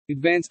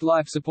 Advanced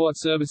life support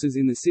services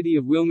in the city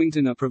of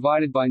Wilmington are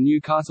provided by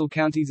Newcastle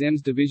County's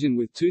EMS division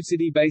with 2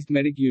 city-based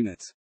medic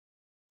units.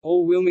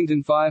 All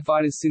Wilmington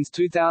firefighters since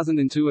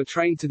 2002 are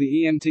trained to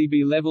the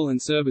EMTB level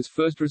and serve as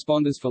first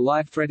responders for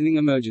life-threatening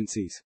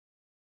emergencies.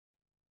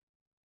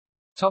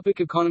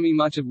 Topic: economy.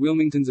 Much of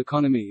Wilmington's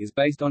economy is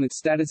based on its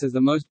status as the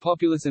most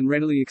populous and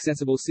readily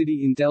accessible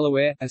city in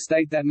Delaware, a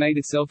state that made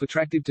itself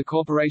attractive to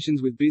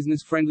corporations with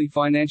business-friendly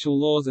financial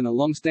laws and a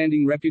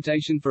long-standing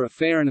reputation for a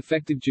fair and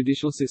effective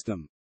judicial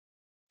system.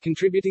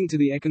 Contributing to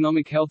the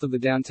economic health of the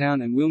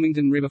downtown and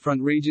Wilmington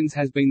Riverfront regions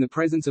has been the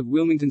presence of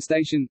Wilmington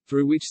Station,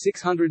 through which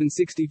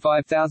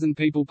 665,000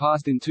 people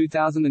passed in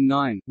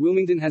 2009.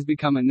 Wilmington has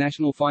become a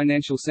national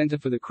financial center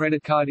for the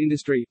credit card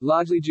industry,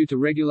 largely due to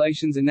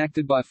regulations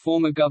enacted by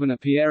former Governor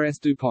Pierre S.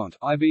 DuPont,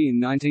 IV, in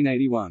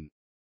 1981.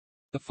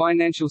 The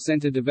Financial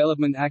Center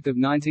Development Act of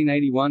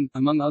 1981,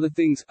 among other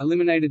things,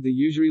 eliminated the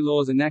usury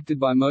laws enacted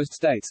by most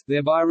states,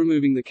 thereby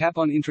removing the cap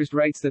on interest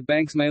rates that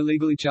banks may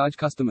legally charge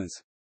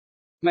customers.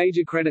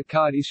 Major credit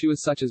card issuers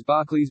such as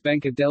Barclays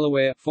Bank of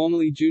Delaware,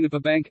 formerly Juniper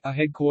Bank, are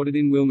headquartered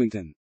in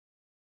Wilmington.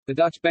 The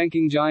Dutch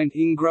banking giant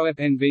ING Groep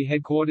N.V.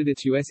 headquartered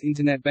its U.S.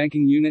 Internet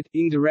banking unit,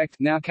 ING Direct,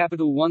 now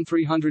Capital One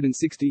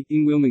 360,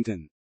 in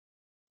Wilmington.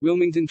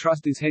 Wilmington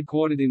Trust is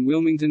headquartered in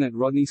Wilmington at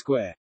Rodney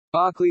Square.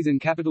 Barclays and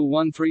Capital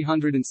One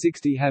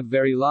 360 have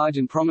very large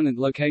and prominent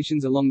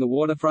locations along the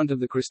waterfront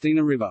of the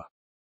Christina River.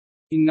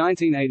 In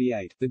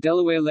 1988, the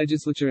Delaware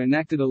legislature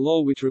enacted a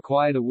law which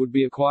required a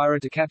would-be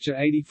acquirer to capture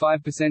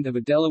 85% of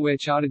a Delaware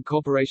chartered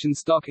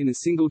corporation's stock in a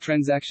single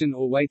transaction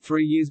or wait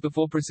 3 years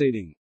before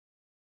proceeding.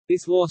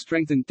 This law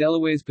strengthened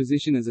Delaware's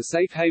position as a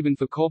safe haven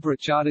for corporate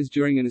charters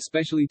during an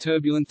especially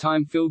turbulent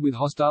time filled with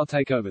hostile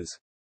takeovers.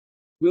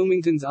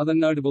 Wilmington's other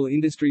notable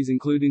industries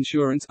include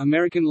insurance,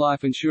 American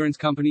Life Insurance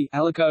Company,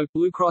 Alico,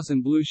 Blue Cross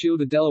and Blue Shield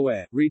of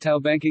Delaware, retail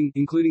banking,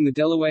 including the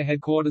Delaware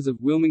headquarters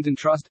of Wilmington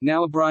Trust,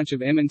 now a branch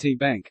of M&T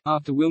Bank,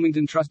 after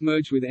Wilmington Trust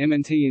merged with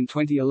M&T in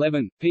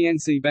 2011,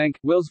 PNC Bank,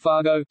 Wells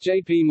Fargo,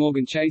 J.P.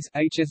 Morgan Chase,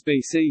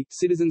 HSBC,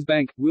 Citizens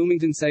Bank,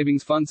 Wilmington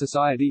Savings Fund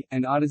Society,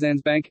 and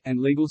Artisans Bank, and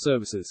legal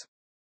services.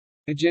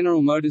 A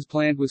General Motors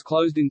plant was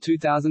closed in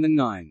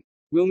 2009.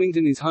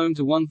 Wilmington is home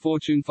to one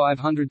Fortune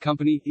 500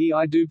 company,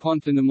 E.I.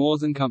 DuPont de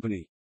Nemours &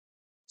 Company.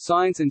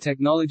 Science and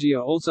technology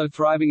are also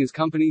thriving as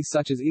companies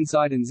such as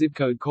Insight and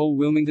Zipcode call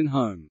Wilmington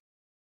home.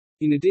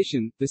 In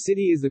addition, the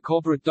city is the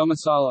corporate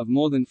domicile of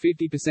more than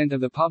 50%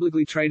 of the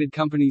publicly traded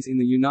companies in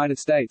the United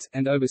States,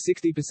 and over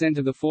 60%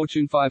 of the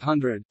Fortune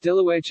 500.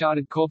 Delaware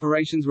chartered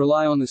corporations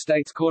rely on the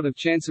state's Court of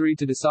Chancery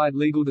to decide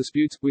legal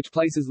disputes, which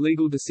places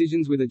legal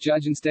decisions with a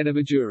judge instead of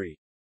a jury.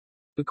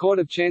 The Court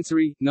of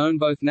Chancery, known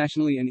both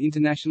nationally and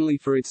internationally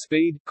for its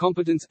speed,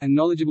 competence, and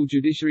knowledgeable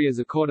judiciary as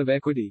a court of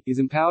equity, is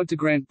empowered to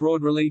grant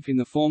broad relief in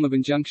the form of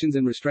injunctions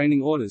and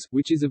restraining orders,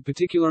 which is of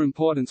particular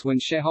importance when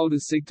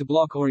shareholders seek to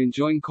block or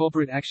enjoin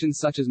corporate actions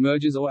such as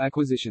mergers or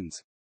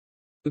acquisitions.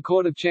 The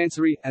Court of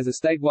Chancery, as a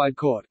statewide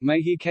court,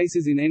 may hear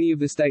cases in any of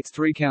the state's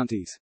 3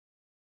 counties.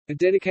 A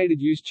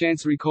dedicated use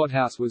Chancery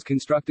Courthouse was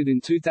constructed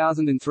in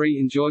 2003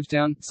 in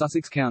Georgetown,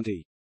 Sussex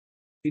County.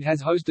 It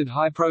has hosted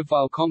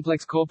high-profile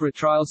complex corporate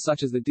trials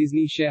such as the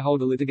Disney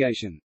shareholder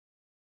litigation.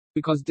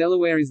 Because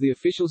Delaware is the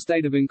official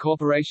state of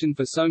incorporation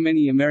for so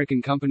many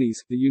American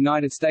companies, the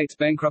United States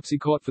Bankruptcy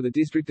Court for the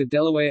District of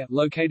Delaware,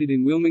 located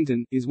in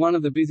Wilmington, is one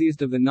of the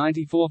busiest of the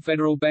 94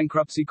 federal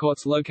bankruptcy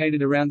courts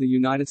located around the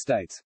United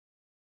States.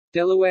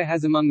 Delaware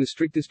has among the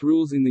strictest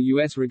rules in the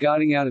U.S.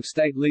 regarding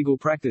out-of-state legal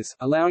practice,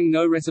 allowing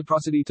no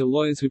reciprocity to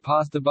lawyers who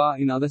pass the bar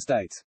in other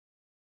states.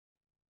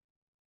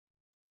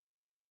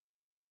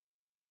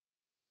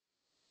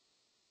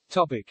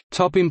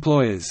 Top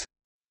employers.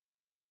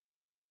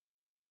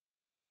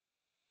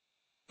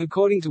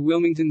 According to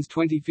Wilmington's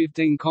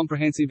 2015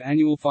 Comprehensive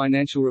Annual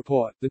Financial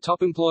Report, the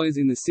top employers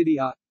in the city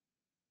are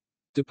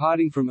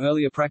departing from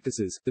earlier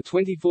practices. The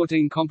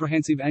 2014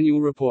 Comprehensive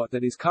Annual Report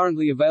that is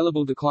currently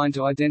available declined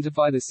to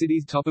identify the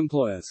city's top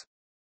employers.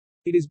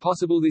 It is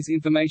possible this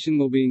information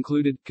will be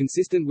included,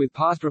 consistent with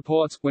past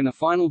reports, when a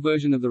final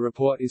version of the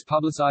report is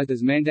publicized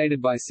as mandated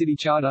by city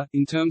charter.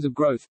 In terms of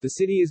growth, the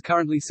city is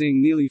currently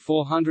seeing nearly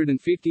 $450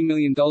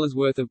 million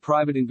worth of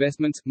private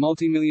investments,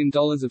 multi-million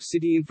dollars of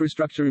city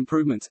infrastructure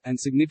improvements, and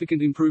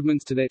significant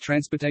improvements to their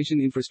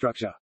transportation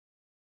infrastructure.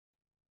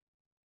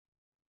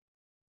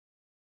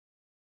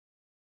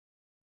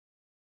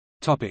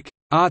 Topic: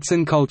 Arts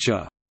and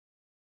culture.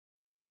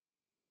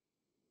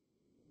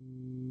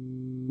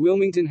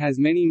 Wilmington has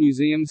many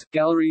museums,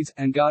 galleries,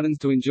 and gardens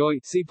to enjoy.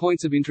 See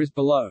points of interest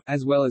below,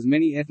 as well as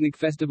many ethnic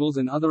festivals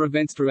and other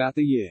events throughout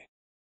the year.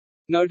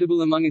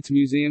 Notable among its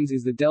museums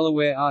is the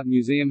Delaware Art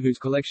Museum, whose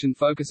collection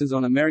focuses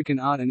on American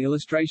art and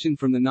illustration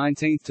from the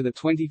 19th to the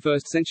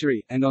 21st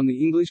century, and on the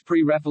English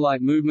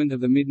pre-Raphaelite movement of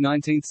the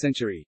mid-19th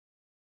century.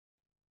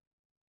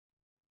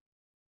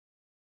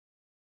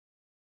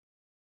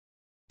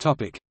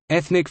 Topic: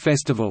 Ethnic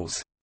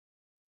festivals.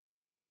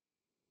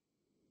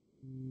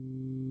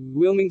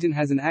 Wilmington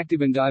has an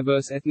active and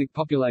diverse ethnic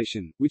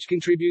population, which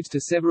contributes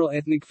to several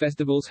ethnic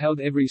festivals held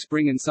every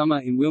spring and summer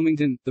in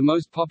Wilmington, the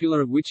most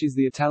popular of which is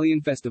the Italian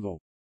Festival.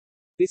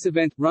 This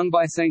event, run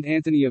by St.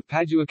 Anthony of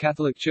Padua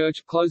Catholic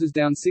Church, closes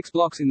down 6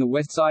 blocks in the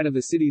west side of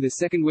the city the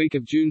second week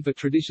of June for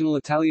traditional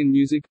Italian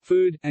music,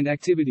 food, and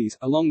activities,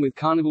 along with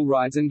carnival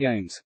rides and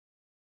games.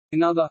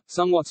 Another,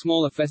 somewhat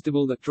smaller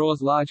festival that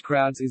draws large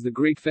crowds is the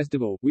Greek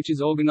Festival, which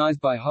is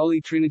organized by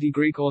Holy Trinity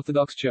Greek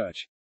Orthodox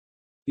Church.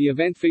 The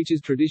event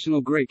features traditional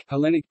Greek,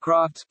 Hellenic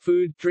crafts,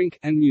 food, drink,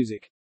 and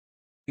music.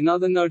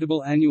 Another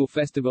notable annual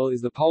festival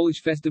is the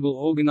Polish Festival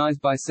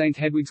organized by St.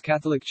 Hedwig's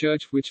Catholic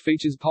Church, which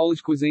features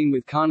Polish cuisine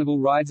with carnival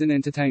rides and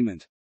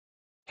entertainment.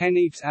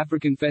 Hanif's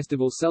African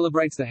Festival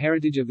celebrates the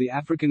heritage of the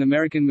African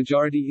American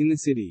majority in the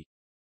city.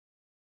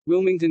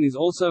 Wilmington is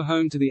also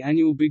home to the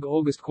annual Big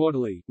August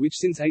Quarterly, which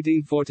since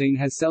 1814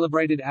 has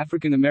celebrated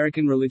African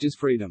American religious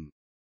freedom.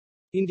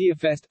 India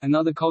Fest,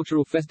 another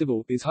cultural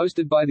festival, is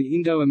hosted by the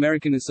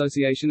Indo-American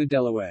Association of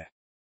Delaware.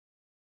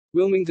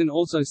 Wilmington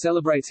also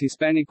celebrates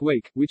Hispanic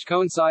Week, which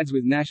coincides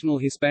with National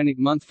Hispanic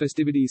Month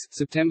festivities,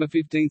 September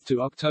 15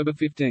 to October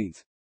 15.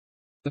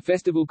 The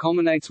festival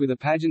culminates with a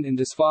pageant and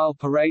desfile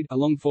parade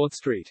along 4th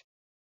Street.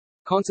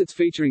 Concerts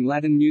featuring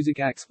Latin music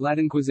acts,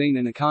 Latin cuisine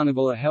and a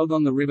carnival are held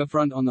on the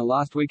riverfront on the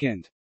last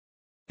weekend.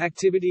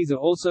 Activities are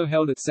also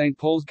held at St.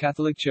 Paul's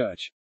Catholic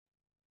Church.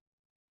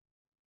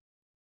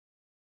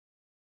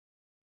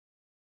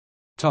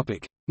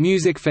 Topic: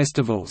 Music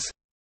festivals.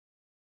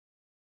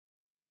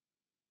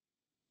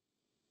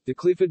 The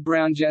Clifford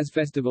Brown Jazz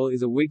Festival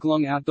is a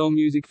week-long outdoor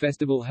music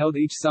festival held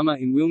each summer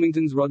in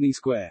Wilmington's Rodney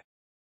Square.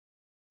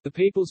 The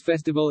People's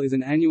Festival is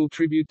an annual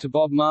tribute to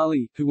Bob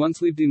Marley, who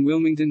once lived in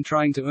Wilmington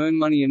trying to earn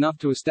money enough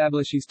to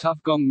establish his Tough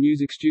Gong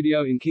music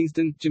studio in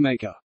Kingston,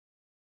 Jamaica.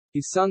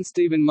 His son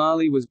Stephen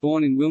Marley was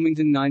born in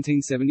Wilmington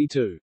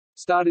 1972.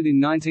 Started in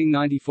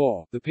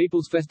 1994, the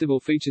People's Festival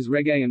features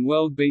reggae and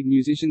world beat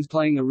musicians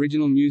playing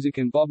original music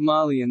and Bob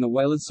Marley and the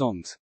Wailers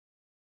songs.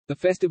 The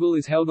festival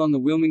is held on the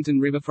Wilmington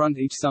Riverfront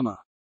each summer.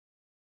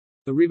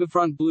 The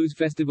Riverfront Blues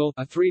Festival,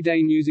 a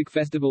 3-day music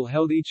festival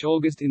held each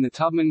August in the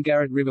Tubman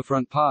Garrett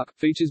Riverfront Park,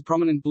 features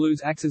prominent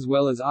blues acts as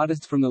well as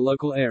artists from the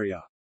local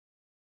area.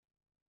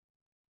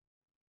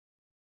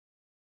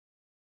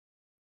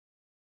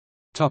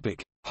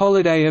 Topic: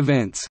 Holiday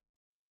events.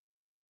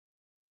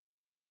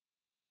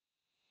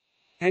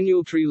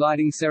 Annual tree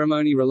lighting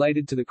ceremony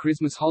related to the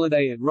Christmas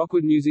holiday at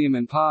Rockwood Museum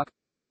and Park.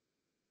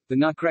 The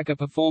Nutcracker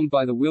performed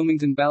by the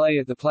Wilmington Ballet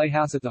at the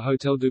Playhouse at the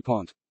Hotel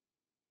DuPont.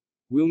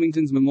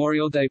 Wilmington's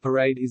Memorial Day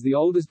Parade is the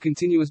oldest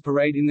continuous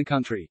parade in the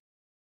country.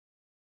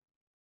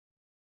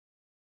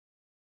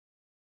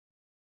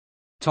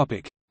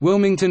 Topic: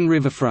 Wilmington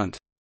Riverfront.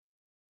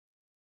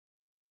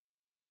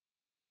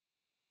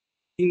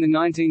 In the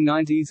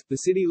 1990s, the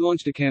city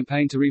launched a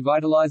campaign to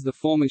revitalize the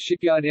former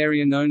shipyard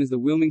area known as the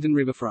Wilmington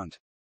Riverfront.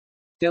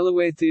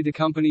 Delaware Theatre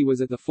Company was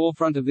at the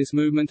forefront of this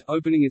movement,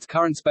 opening its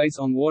current space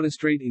on Water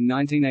Street in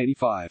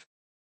 1985.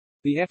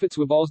 The efforts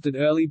were bolstered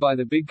early by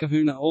the Big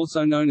Kahuna,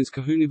 also known as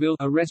Kahunaville,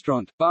 a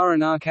restaurant, bar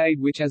and arcade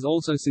which has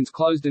also since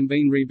closed and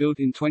been rebuilt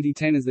in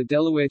 2010 as the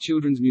Delaware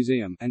Children's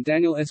Museum, and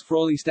Daniel S.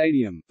 Frawley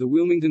Stadium, the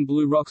Wilmington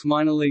Blue Rocks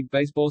minor league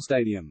baseball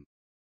stadium.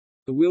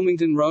 The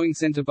Wilmington Rowing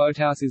Center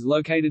Boathouse is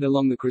located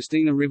along the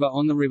Christina River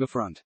on the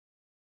riverfront.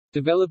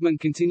 Development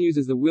continues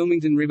as the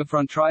Wilmington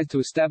Riverfront tries to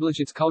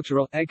establish its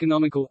cultural,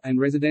 economical, and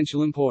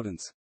residential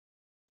importance.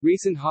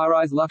 Recent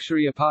high-rise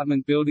luxury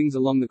apartment buildings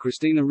along the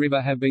Christina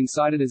River have been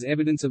cited as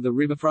evidence of the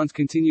riverfront's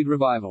continued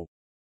revival.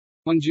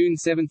 On June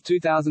 7,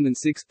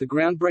 2006, the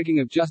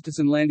groundbreaking of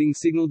Justerson Landing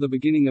signaled the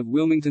beginning of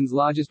Wilmington's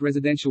largest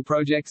residential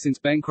project since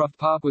Bancroft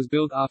Park was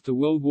built after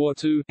World War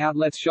II.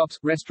 Outlets, shops,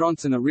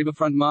 restaurants and a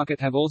riverfront market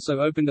have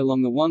also opened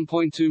along the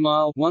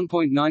 1.2-mile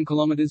 (1.9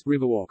 kilometers)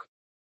 Riverwalk.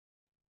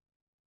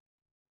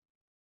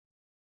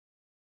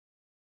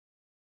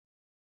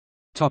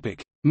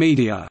 Topic: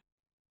 Media.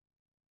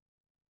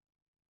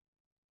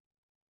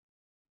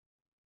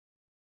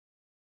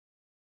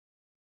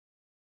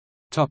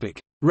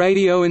 Topic: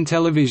 Radio and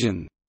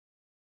television.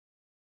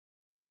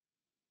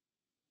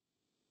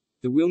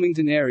 The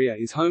Wilmington area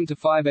is home to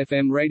 5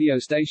 FM radio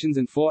stations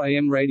and 4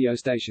 AM radio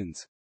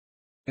stations.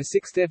 A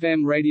 6th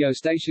FM radio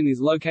station is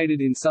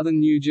located in southern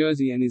New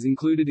Jersey and is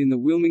included in the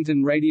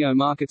Wilmington Radio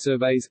Market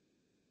Surveys.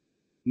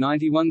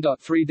 91.3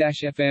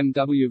 FM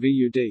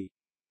WVUD.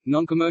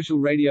 Non-commercial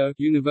radio,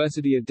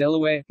 University of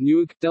Delaware,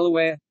 Newark,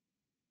 Delaware.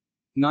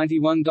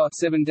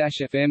 91.7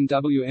 FM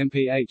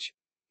WMPH.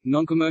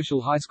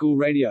 Non-commercial high school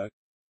radio.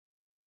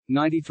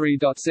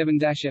 93.7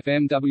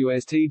 FM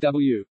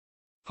WSTW.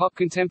 Pop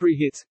contemporary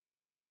hits.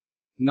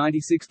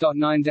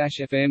 96.9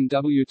 FM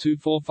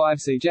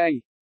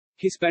W245CJ.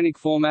 Hispanic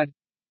format.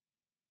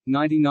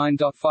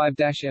 99.5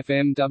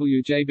 FM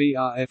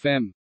WJBR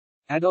FM.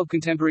 Adult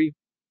contemporary.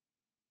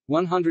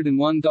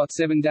 101.7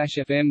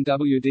 FM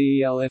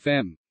WDEL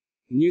FM.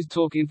 News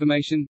Talk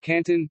Information,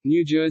 Canton,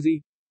 New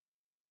Jersey.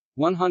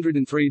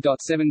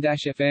 103.7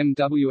 FM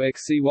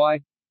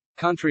WXCY.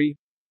 Country.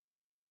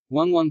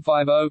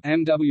 1150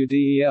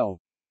 MWDEL.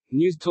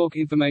 News Talk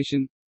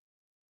Information.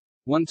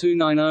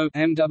 1290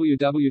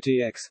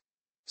 MWWTX.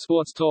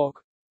 Sports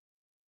Talk.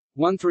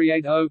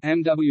 1380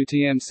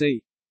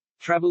 MWTMC.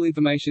 Travel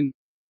Information.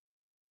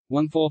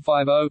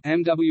 1450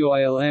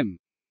 MWILM.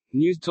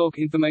 News Talk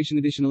Information.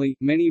 Additionally,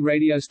 many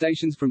radio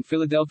stations from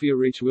Philadelphia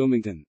reach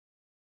Wilmington.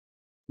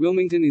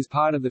 Wilmington is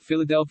part of the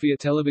Philadelphia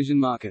television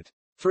market.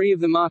 3 of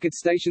the market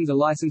stations are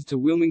licensed to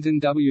Wilmington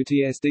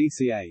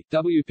WTSDCA,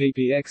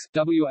 WPPX,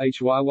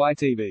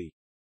 WHYY-TV.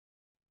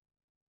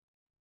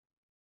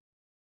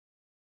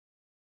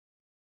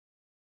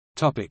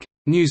 Topic: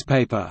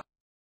 Newspaper.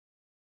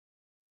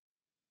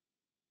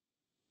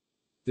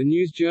 The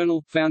News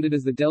Journal, founded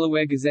as the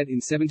Delaware Gazette in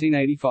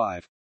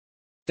 1785.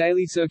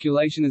 Daily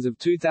circulation as of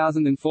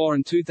 2004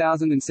 and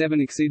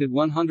 2007 exceeded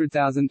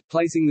 100,000,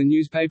 placing the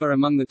newspaper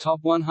among the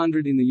top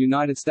 100 in the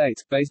United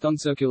States, based on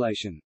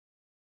circulation.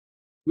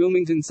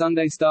 Wilmington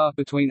Sunday Star,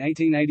 between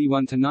 1881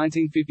 to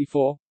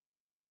 1954.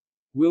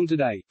 Wilm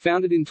Today,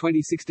 founded in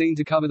 2016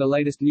 to cover the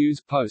latest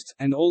news, posts,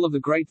 and all of the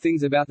great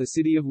things about the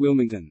city of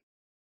Wilmington.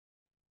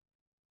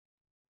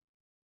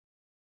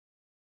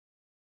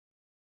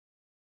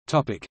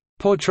 Topic: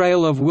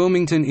 Portrayal of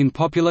Wilmington in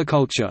popular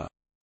culture.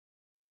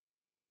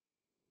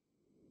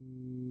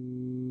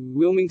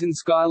 Wilmington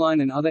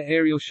skyline and other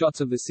aerial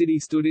shots of the city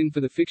stood in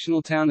for the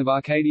fictional town of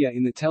Arcadia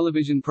in the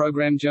television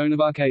program Joan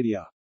of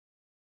Arcadia.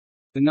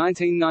 The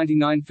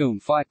 1999 film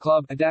Fight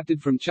Club,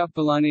 adapted from Chuck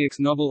Palahniuk's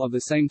novel of the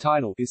same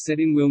title, is set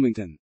in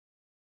Wilmington.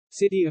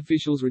 City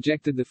officials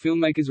rejected the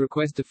filmmaker's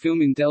request to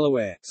film in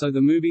Delaware, so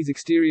the movie's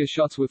exterior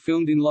shots were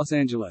filmed in Los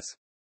Angeles.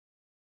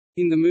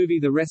 In the movie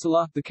The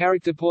Wrestler, the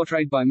character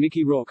portrayed by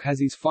Mickey Rourke has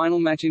his final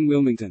match in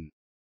Wilmington.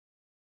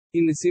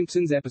 In The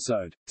Simpsons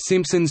episode,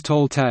 Simpsons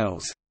Tall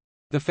Tales,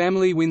 the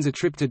family wins a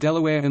trip to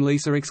Delaware and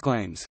Lisa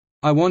exclaims,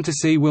 "I want to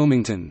see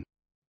Wilmington."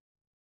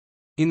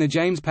 In the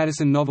James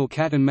Patterson novel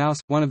Cat and Mouse,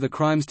 one of the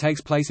crimes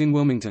takes place in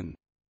Wilmington.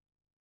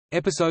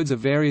 Episodes of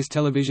various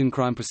television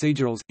crime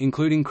procedurals,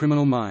 including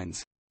Criminal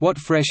Minds, What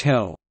Fresh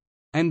Hell,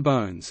 and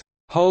Bones,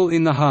 Hole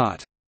in the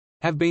Heart,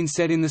 have been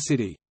set in the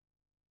city.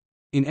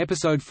 In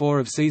episode 4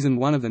 of season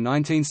 1 of the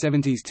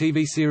 1970s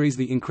TV series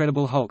The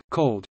Incredible Hulk,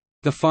 called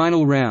The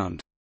Final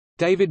Round,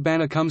 David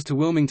Banner comes to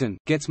Wilmington,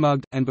 gets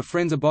mugged, and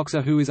befriends a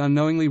boxer who is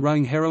unknowingly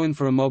running heroin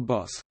for a mob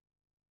boss.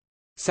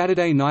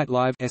 Saturday Night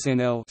Live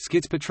 (SNL)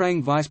 skits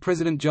portraying Vice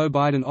President Joe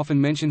Biden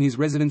often mention his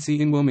residency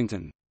in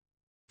Wilmington.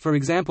 For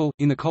example,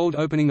 in the cold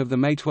opening of the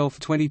May 12,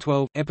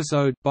 2012,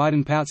 episode,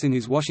 Biden pouts in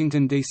his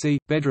Washington, D.C.,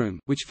 bedroom,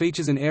 which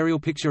features an aerial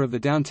picture of the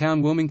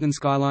downtown Wilmington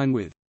skyline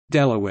with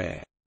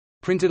Delaware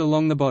printed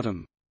along the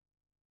bottom.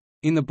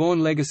 In The Bourne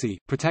Legacy,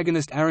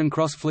 protagonist Aaron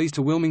Cross flees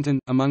to Wilmington,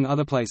 among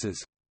other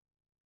places.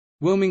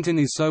 Wilmington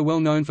is so well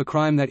known for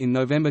crime that in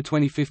November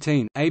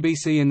 2015,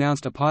 ABC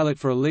announced a pilot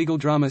for a legal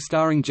drama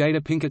starring Jada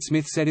Pinkett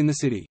Smith set in the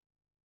city.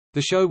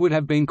 The show would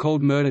have been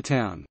called Murder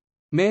Town.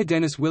 Mayor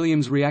Dennis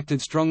Williams reacted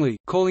strongly,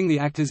 calling the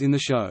actors in the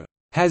show,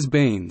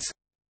 "has-beens."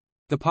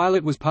 The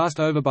pilot was passed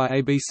over by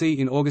ABC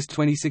in August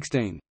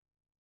 2016.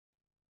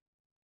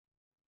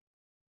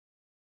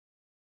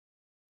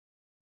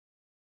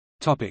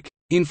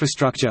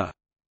 Infrastructure.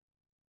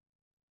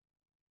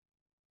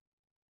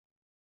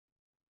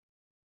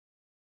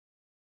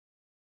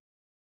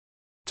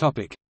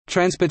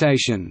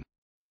 Transportation.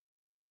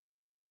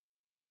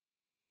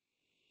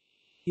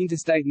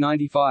 Interstate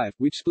 95,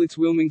 which splits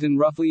Wilmington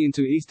roughly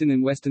into eastern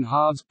and western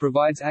halves,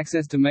 provides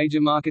access to major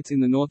markets in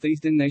the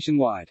northeast and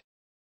nationwide.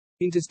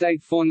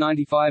 Interstate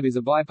 495 is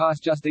a bypass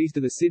just east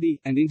of the city,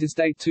 and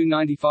Interstate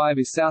 295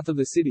 is south of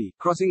the city,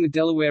 crossing the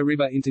Delaware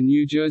River into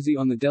New Jersey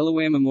on the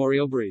Delaware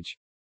Memorial Bridge.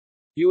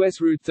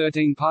 U.S. Route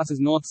 13 passes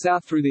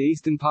north-south through the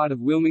eastern part of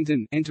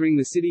Wilmington, entering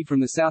the city from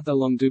the south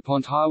along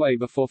DuPont Highway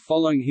before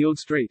following Heald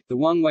Street, the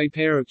one-way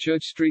pair of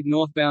Church Street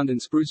northbound and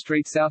Spruce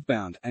Street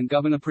southbound, and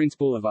Governor Prince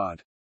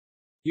Boulevard.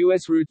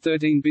 U.S. Route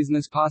 13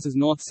 business passes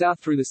north-south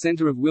through the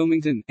center of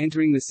Wilmington,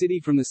 entering the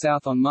city from the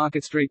south on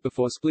Market Street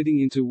before splitting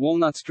into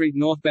Walnut Street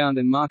northbound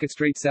and Market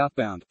Street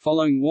southbound,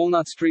 following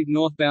Walnut Street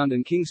northbound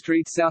and King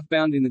Street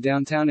southbound in the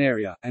downtown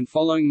area, and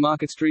following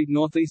Market Street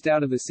northeast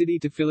out of the city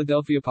to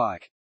Philadelphia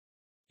Pike.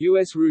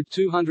 U.S. Route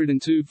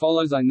 202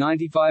 follows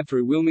I-95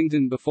 through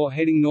Wilmington before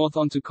heading north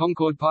onto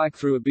Concord Pike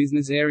through a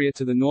business area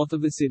to the north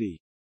of the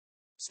city.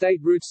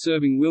 State routes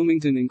serving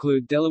Wilmington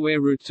include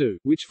Delaware Route 2,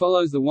 which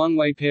follows the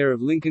one-way pair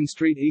of Lincoln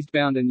Street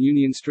eastbound and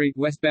Union Street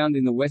westbound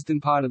in the western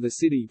part of the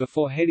city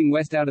before heading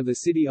west out of the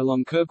city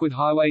along Kirkwood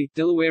Highway,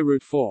 Delaware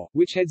Route 4,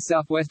 which heads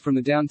southwest from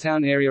the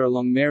downtown area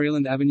along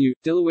Maryland Avenue,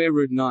 Delaware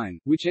Route 9,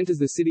 which enters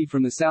the city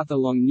from the south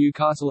along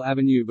Newcastle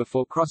Avenue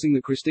before crossing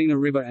the Christina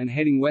River and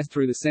heading west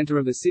through the center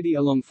of the city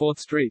along 4th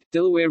Street,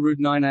 Delaware Route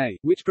 9A,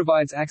 which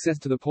provides access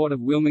to the port of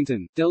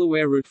Wilmington,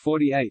 Delaware Route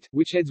 48,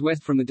 which heads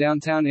west from the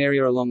downtown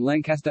area along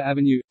Lancaster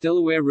Avenue,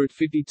 Delaware Route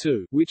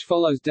 52, which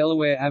follows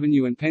Delaware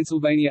Avenue and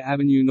Pennsylvania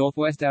Avenue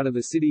northwest out of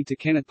the city to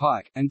Kennett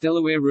Pike, and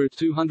Delaware Route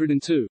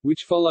 202,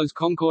 which follows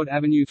Concord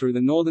Avenue through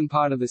the northern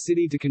part of the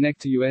city to connect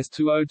to US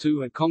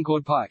 202 at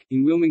Concord Pike.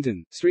 In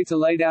Wilmington, streets are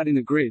laid out in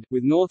a grid,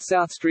 with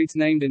north-south streets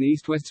named and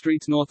east-west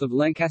streets north of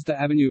Lancaster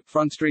Avenue,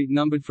 Front Street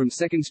numbered from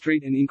 2nd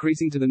Street and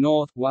increasing to the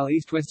north, while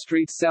east-west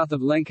streets south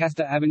of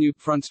Lancaster Avenue,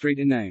 Front Street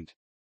are named.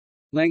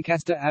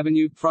 Lancaster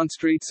Avenue, Front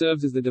Street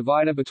serves as the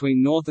divider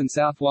between north and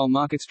south while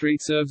Market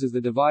Street serves as the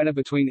divider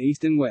between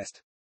east and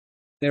west.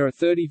 There are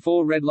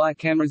 34 red light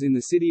cameras in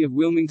the city of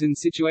Wilmington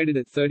situated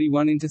at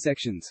 31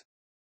 intersections.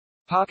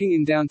 Parking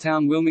in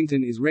downtown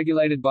Wilmington is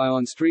regulated by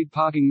on-street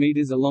parking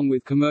meters along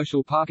with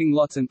commercial parking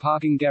lots and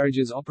parking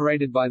garages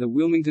operated by the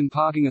Wilmington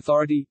Parking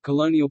Authority,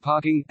 Colonial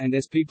Parking, and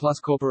SP Plus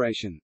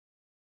Corporation.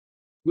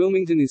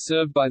 Wilmington is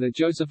served by the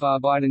Joseph R.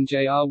 Biden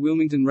Jr.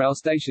 Wilmington Rail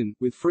Station,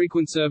 with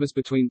frequent service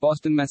between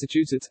Boston,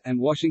 Massachusetts, and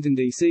Washington,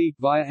 D.C.,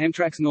 via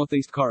Amtrak's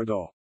Northeast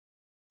Corridor.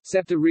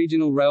 SEPTA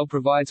Regional Rail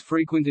provides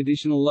frequent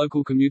additional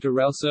local commuter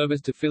rail service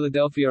to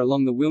Philadelphia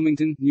along the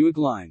Wilmington-Newark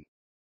line.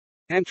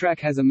 Amtrak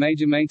has a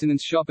major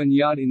maintenance shop and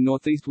yard in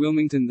Northeast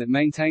Wilmington that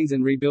maintains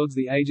and rebuilds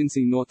the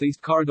agency Northeast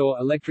Corridor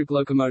electric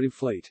locomotive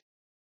fleet.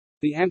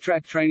 The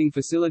Amtrak training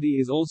facility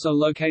is also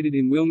located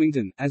in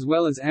Wilmington, as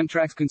well as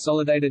Amtrak's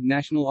Consolidated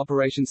National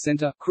Operations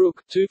Center,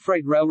 Crook. Two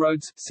freight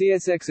railroads,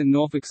 CSX and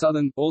Norfolk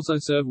Southern, also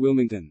serve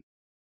Wilmington.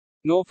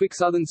 Norfolk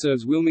Southern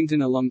serves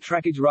Wilmington along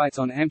trackage rights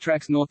on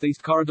Amtrak's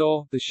Northeast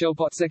Corridor, the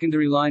Shellpot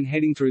Secondary Line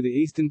heading through the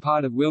eastern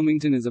part of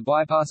Wilmington as a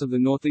bypass of the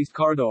Northeast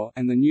Corridor,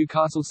 and the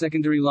Newcastle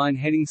Secondary Line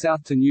heading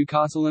south to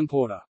Newcastle and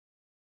Porter.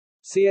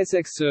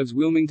 CSX serves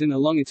Wilmington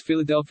along its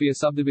Philadelphia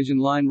subdivision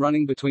line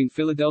running between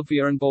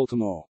Philadelphia and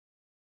Baltimore.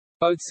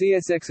 Both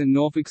CSX and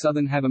Norfolk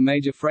Southern have a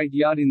major freight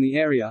yard in the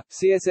area.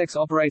 CSX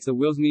operates the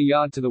Willsmere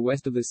Yard to the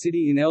west of the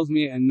city in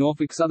Ellesmere and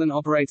Norfolk Southern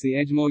operates the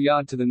Edgemore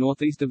Yard to the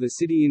northeast of the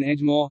city in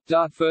Edgemore.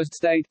 DART First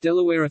State,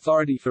 Delaware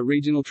Authority for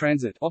Regional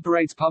Transit,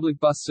 operates public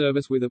bus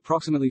service with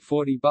approximately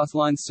 40 bus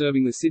lines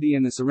serving the city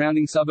and the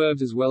surrounding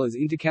suburbs as well as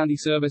intercounty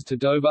service to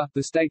Dover,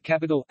 the state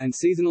capital, and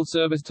seasonal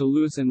service to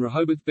Lewis and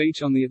Rehoboth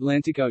Beach on the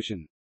Atlantic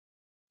Ocean.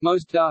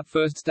 Most DART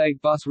First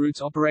State bus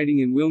routes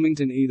operating in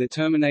Wilmington either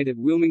terminate at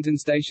Wilmington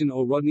Station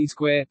or Rodney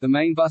Square, the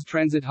main bus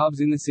transit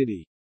hubs in the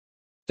city.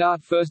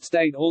 DART First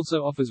State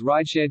also offers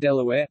Rideshare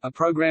Delaware, a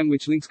program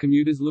which links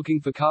commuters looking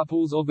for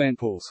carpools or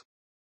vanpools.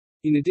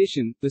 In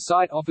addition, the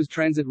site offers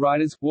transit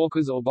riders,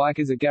 walkers or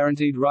bikers a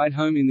guaranteed ride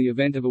home in the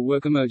event of a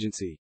work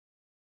emergency.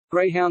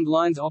 Greyhound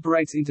Lines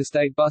operates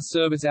interstate bus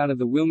service out of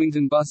the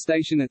Wilmington bus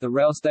station at the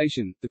rail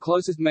station. The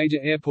closest major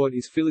airport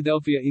is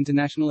Philadelphia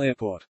International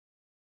Airport.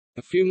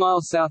 A few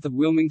miles south of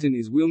Wilmington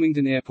is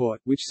Wilmington Airport,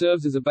 which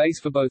serves as a base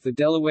for both the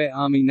Delaware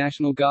Army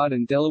National Guard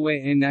and Delaware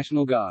Air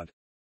National Guard.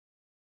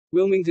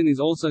 Wilmington is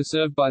also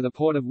served by the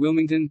Port of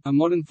Wilmington, a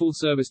modern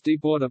full-service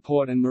deepwater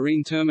port and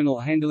marine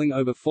terminal handling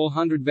over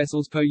 400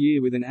 vessels per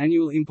year with an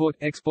annual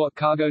import-export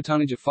cargo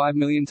tonnage of 5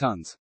 million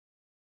tons.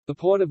 The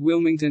Port of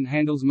Wilmington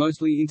handles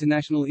mostly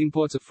international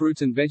imports of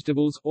fruits and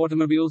vegetables,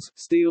 automobiles,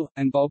 steel,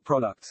 and bulk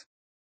products.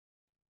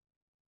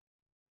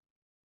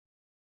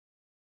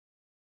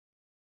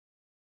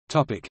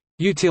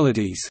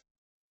 Utilities.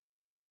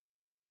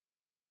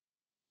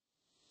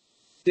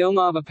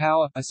 Delmarva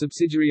Power, a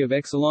subsidiary of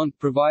Exelon,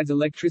 provides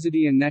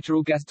electricity and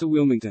natural gas to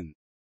Wilmington.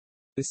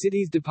 The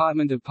city's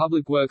Department of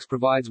Public Works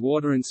provides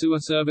water and sewer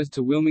service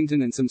to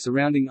Wilmington and some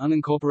surrounding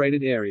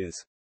unincorporated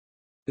areas.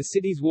 The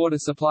city's water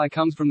supply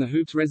comes from the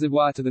Hoops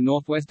Reservoir to the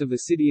northwest of the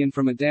city and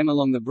from a dam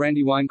along the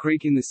Brandywine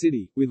Creek in the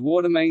city, with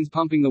water mains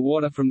pumping the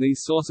water from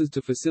these sources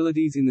to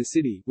facilities in the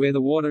city, where the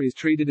water is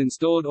treated and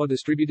stored or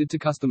distributed to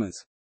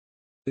customers.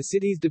 The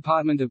city's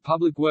Department of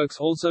Public Works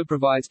also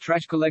provides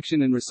trash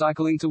collection and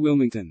recycling to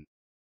Wilmington.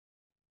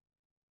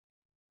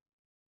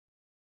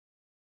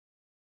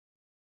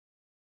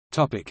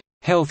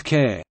 Health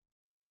care.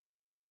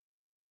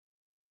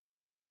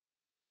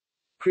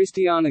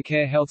 Christiana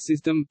Care Health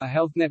System, a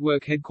health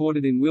network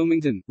headquartered in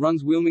Wilmington,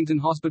 runs Wilmington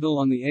Hospital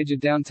on the edge of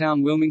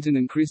downtown Wilmington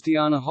and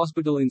Christiana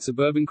Hospital in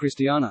suburban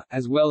Christiana,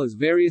 as well as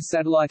various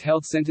satellite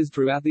health centers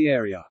throughout the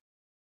area.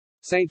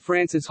 St.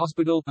 Francis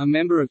Hospital, a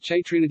member of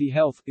Che Trinity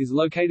Health, is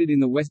located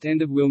in the west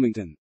end of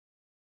Wilmington.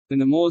 The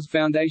Nemours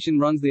Foundation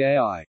runs the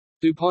A.I.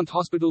 DuPont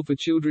Hospital for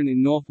Children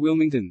in North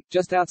Wilmington,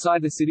 just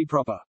outside the city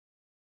proper.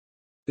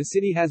 The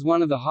city has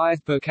one of the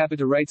highest per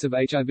capita rates of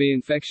HIV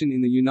infection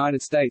in the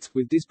United States,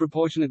 with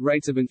disproportionate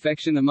rates of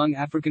infection among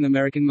African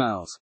American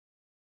males.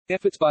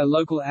 Efforts by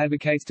local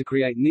advocates to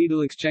create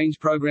needle exchange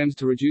programs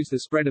to reduce the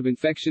spread of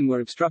infection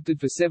were obstructed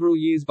for several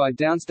years by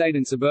downstate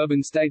and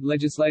suburban state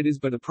legislators,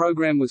 but a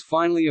program was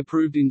finally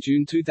approved in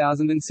June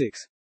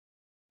 2006.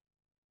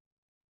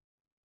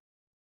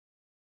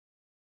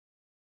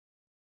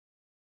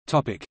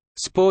 Topic: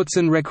 Sports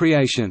and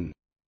recreation.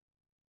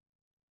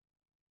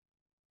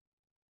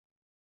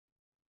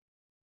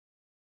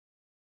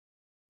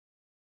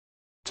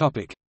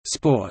 Topic: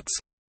 Sports.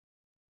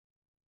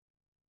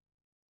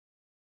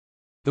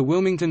 The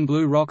Wilmington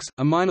Blue Rocks,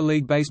 a minor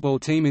league baseball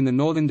team in the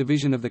Northern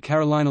Division of the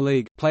Carolina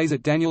League, plays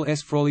at Daniel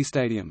S. Frawley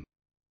Stadium.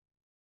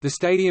 The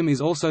stadium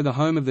is also the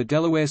home of the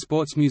Delaware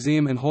Sports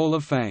Museum and Hall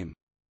of Fame.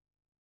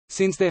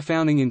 Since their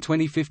founding in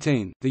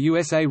 2015, the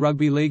USA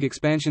Rugby League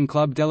expansion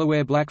club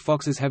Delaware Black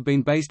Foxes have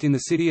been based in the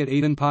city at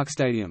Eden Park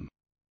Stadium.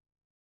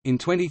 In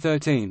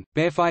 2013,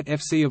 Bearfight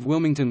FC of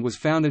Wilmington was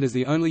founded as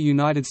the only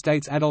United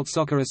States adult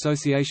soccer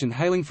association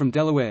hailing from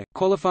Delaware,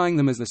 qualifying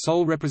them as the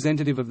sole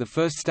representative of the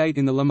first state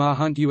in the Lamar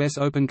Hunt U.S.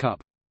 Open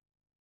Cup.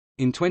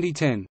 In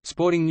 2010,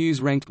 Sporting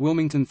News ranked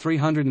Wilmington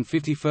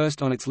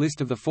 351st on its list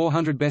of the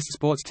 400 best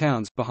sports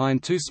towns,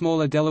 behind two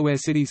smaller Delaware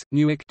cities,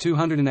 Newark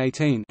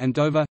 218 and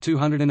Dover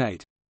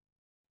 208.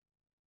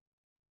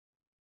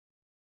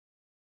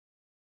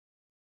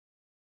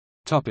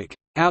 Topic: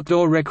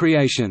 Outdoor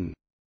recreation.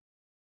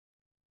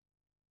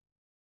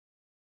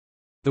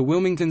 The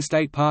Wilmington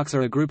State Parks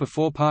are a group of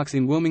 4 parks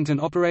in Wilmington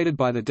operated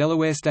by the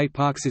Delaware State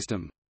Park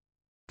System.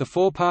 The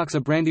 4 parks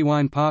are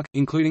Brandywine Park,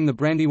 including the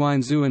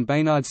Brandywine Zoo and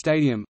Baynard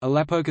Stadium,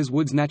 Alapoca's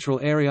Woods Natural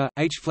Area,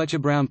 H. Fletcher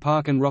Brown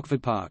Park and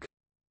Rockford Park.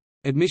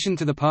 Admission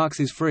to the parks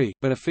is free,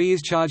 but a fee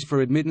is charged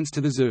for admittance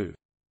to the zoo.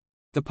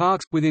 The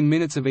parks, within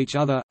minutes of each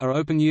other, are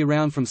open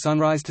year-round from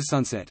sunrise to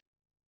sunset.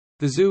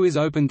 The zoo is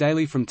open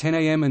daily from 10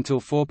 a.m.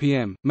 until 4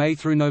 p.m., May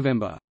through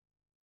November.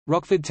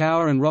 Rockford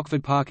Tower and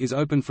Rockford Park is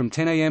open from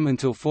 10 a.m.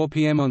 until 4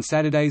 p.m. on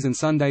Saturdays and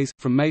Sundays,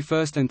 from May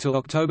 1 until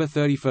October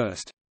 31.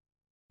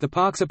 The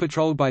parks are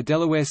patrolled by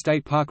Delaware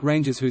State Park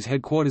Rangers, whose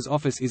headquarters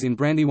office is in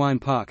Brandywine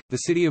Park. The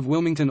City of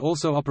Wilmington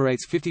also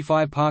operates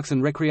 55 parks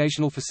and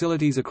recreational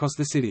facilities across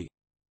the city.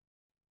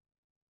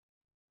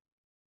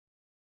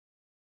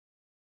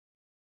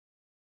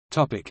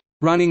 Topic: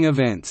 Running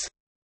events.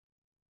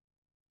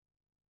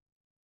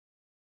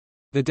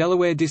 The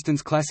Delaware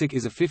Distance Classic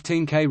is a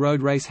 15K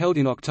road race held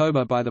in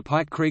October by the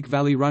Pike Creek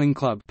Valley Running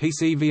Club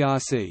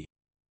 (PCVRC).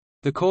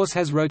 The course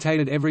has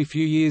rotated every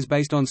few years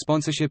based on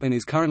sponsorship and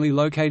is currently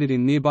located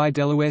in nearby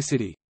Delaware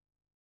City.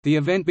 The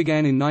event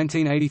began in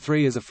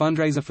 1983 as a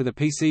fundraiser for the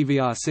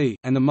PCVRC,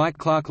 and the Mike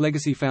Clark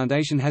Legacy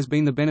Foundation has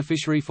been the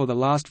beneficiary for the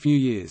last few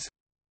years.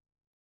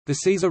 The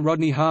Caesar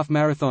Rodney Half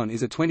Marathon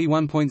is a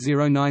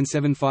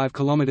 21.0975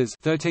 kilometers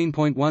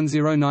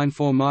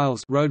 (13.1094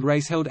 miles) road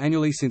race held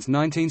annually since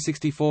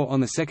 1964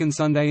 on the second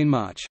Sunday in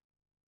March.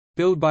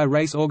 Billed by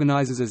race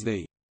organizers as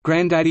the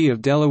 "Granddaddy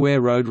of Delaware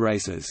road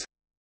races,"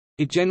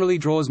 it generally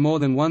draws more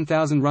than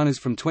 1,000 runners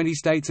from 20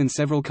 states and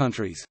several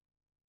countries.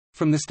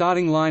 From the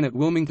starting line at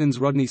Wilmington's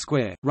Rodney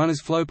Square,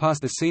 runners flow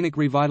past the scenic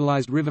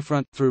revitalized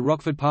riverfront, through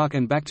Rockford Park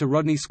and back to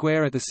Rodney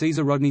Square at the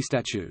Caesar Rodney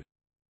statue.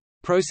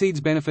 Proceeds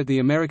benefit the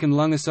American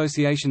Lung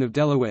Association of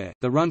Delaware.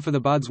 The Run for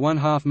the Buds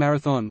 1/2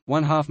 Marathon,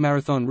 1/2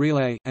 Marathon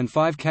Relay, and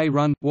 5K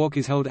Run Walk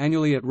is held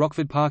annually at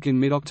Rockford Park in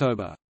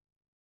mid-October.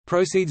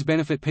 Proceeds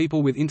benefit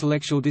people with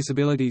intellectual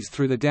disabilities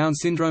through the Down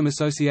Syndrome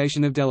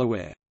Association of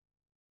Delaware.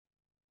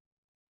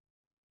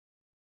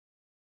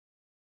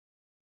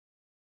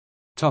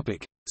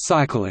 Topic: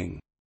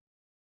 Cycling.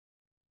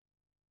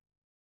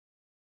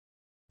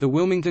 The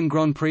Wilmington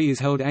Grand Prix is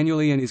held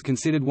annually and is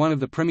considered one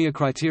of the premier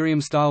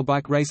criterium-style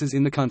bike races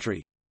in the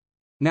country.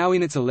 Now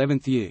in its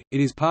 11th year,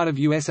 it is part of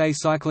USA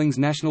Cycling's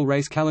national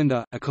race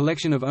calendar, a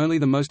collection of only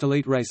the most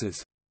elite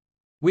races.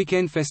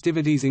 Weekend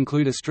festivities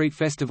include a street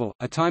festival,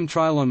 a time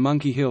trial on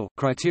Monkey Hill,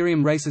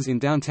 criterium races in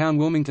downtown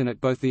Wilmington at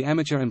both the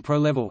amateur and pro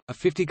level, a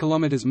 50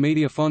 km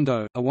Media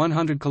Fondo, a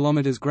 100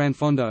 km Grand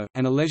Fondo,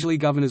 and a leisurely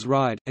Governor's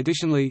Ride.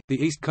 Additionally,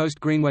 the East Coast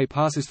Greenway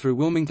passes through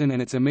Wilmington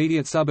and its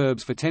immediate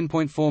suburbs for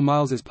 10.4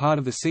 miles as part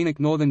of the scenic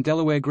Northern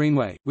Delaware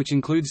Greenway, which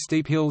includes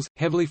steep hills,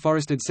 heavily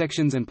forested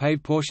sections and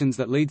paved portions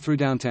that lead through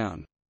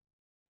downtown.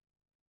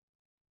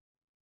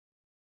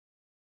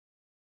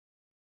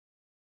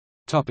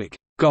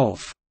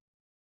 Golf.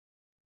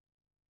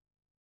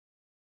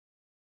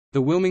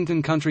 The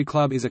Wilmington Country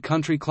Club is a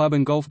country club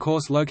and golf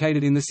course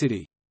located in the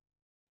city.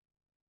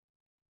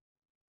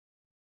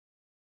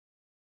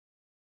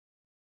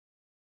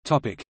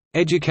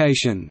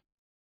 Education.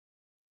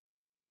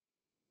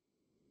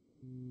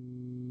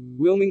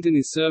 Wilmington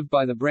is served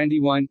by the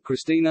Brandywine,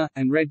 Christina,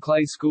 and Red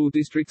Clay school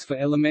districts for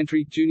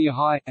elementary, junior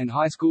high, and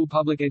high school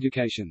public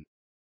education.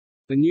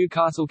 The New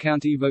Castle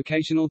County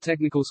Vocational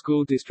Technical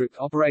School District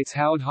operates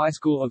Howard High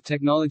School of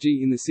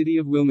Technology in the city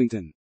of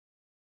Wilmington.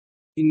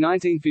 In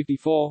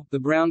 1954, the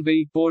Brown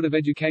v. Board of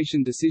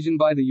Education decision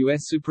by the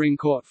U.S. Supreme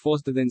Court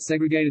forced the then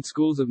segregated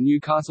schools of New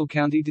Castle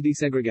County to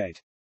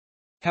desegregate.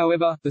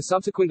 However, the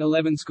subsequent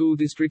 11 school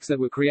districts that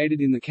were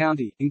created in the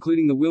county,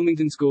 including the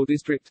Wilmington School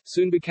District,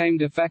 soon became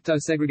de facto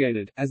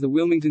segregated, as the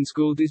Wilmington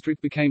School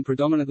District became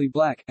predominantly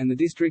black, and the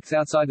districts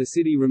outside the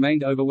city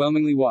remained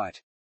overwhelmingly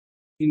white.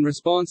 In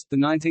response, the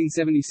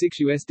 1976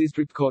 U.S.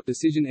 District Court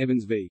decision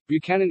Evans v.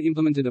 Buchanan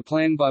implemented a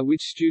plan by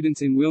which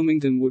students in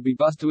Wilmington would be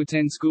bused to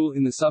attend school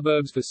in the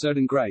suburbs for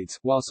certain grades,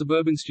 while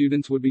suburban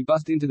students would be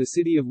bused into the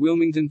city of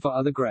Wilmington for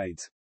other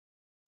grades.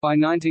 By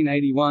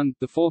 1981,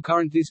 the 4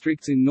 current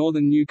districts in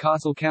northern New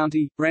Castle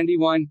County,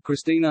 Brandywine,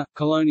 Christina,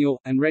 Colonial,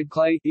 and Red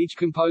Clay, each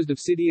composed of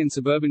city and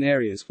suburban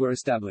areas, were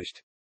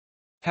established.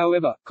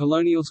 However,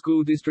 Colonial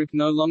School District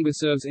no longer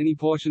serves any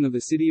portion of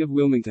the city of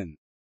Wilmington.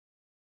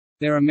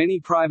 There are many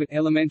private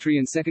elementary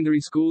and secondary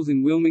schools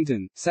in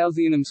Wilmington: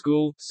 Salesianum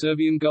School,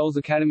 Servium Girls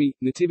Academy,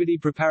 Nativity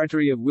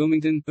Preparatory of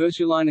Wilmington,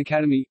 Ursuline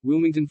Academy,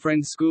 Wilmington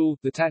Friends School,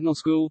 the Tatnall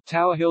School,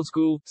 Tower Hill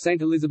School,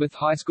 St. Elizabeth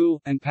High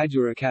School, and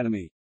Padua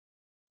Academy.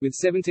 With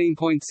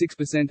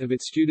 17.6% of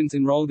its students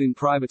enrolled in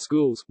private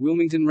schools,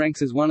 Wilmington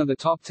ranks as one of the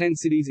top 10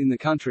 cities in the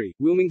country.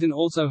 Wilmington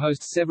also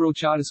hosts several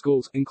charter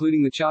schools,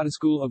 including the Charter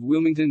School of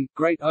Wilmington,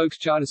 Great Oaks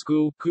Charter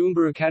School,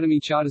 Coombe Academy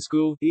Charter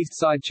School, East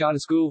Side Charter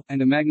School,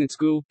 and a magnet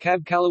school,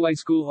 Cab Calloway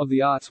School of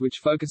the Arts, which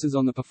focuses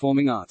on the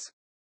performing arts.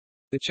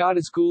 The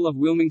Charter School of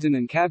Wilmington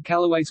and Cab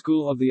Calloway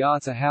School of the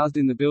Arts are housed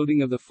in the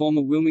building of the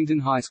former Wilmington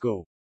High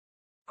School.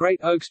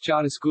 Great Oaks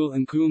Charter School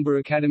and Coombe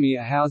Academy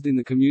are housed in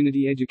the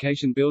Community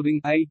Education Building,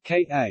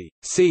 a.k.a.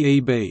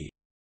 CEB,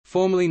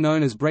 formerly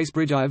known as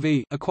Bracebridge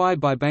IV,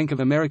 acquired by Bank of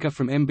America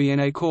from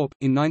MBNA Corp.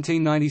 in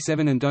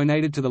 1997 and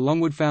donated to the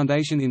Longwood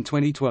Foundation in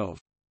 2012.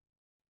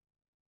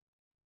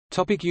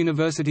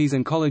 Universities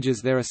and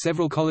colleges. There are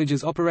several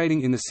colleges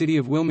operating in the city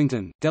of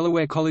Wilmington: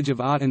 Delaware College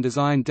of Art and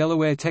Design,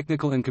 Delaware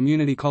Technical and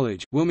Community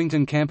College,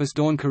 Wilmington Campus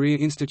Dawn Career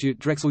Institute,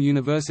 Drexel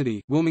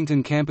University,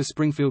 Wilmington Campus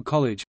Springfield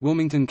College,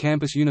 Wilmington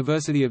Campus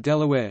University of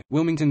Delaware,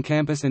 Wilmington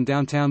Campus and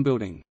Downtown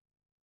Building.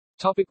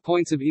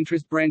 Points of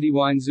interest: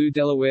 Brandywine Zoo,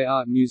 Delaware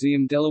Art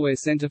Museum, Delaware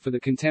Center for the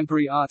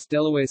Contemporary Arts,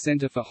 Delaware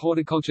Center for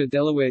Horticulture,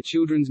 Delaware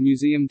Children's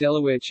Museum,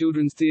 Delaware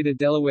Children's Theater,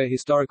 Delaware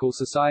Historical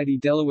Society,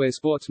 Delaware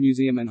Sports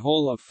Museum and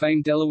Hall of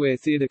Fame, Delaware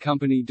Theater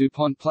Company,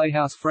 DuPont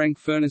Playhouse, Frank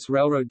Furness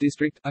Railroad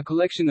District, a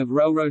collection of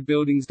railroad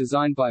buildings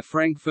designed by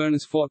Frank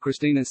Furness, Fort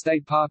Christina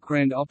State Park,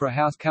 Grand Opera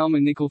House,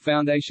 Kalman Nickel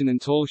Foundation and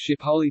Tall Ship,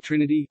 Holy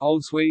Trinity,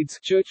 Old Swedes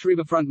Church,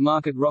 Riverfront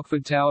Market,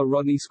 Rockford Tower,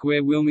 Rodney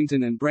Square,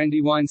 Wilmington and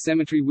Brandywine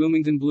Cemetery,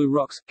 Wilmington Blue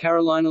Rocks,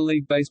 Carolina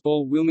League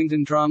Baseball,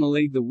 Wilmington Drama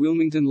League, the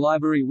Wilmington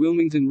Library,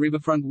 Wilmington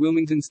Riverfront,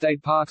 Wilmington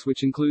State Parks,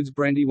 which includes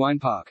Brandywine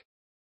Park.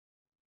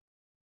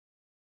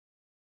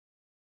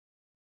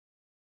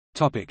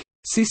 Topic: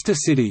 Sister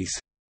cities.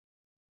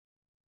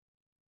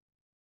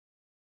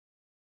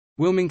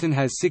 Wilmington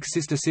has 6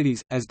 sister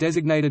cities, as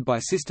designated by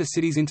Sister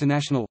Cities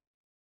International: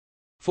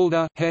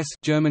 Fulda, Hesse,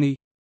 Germany;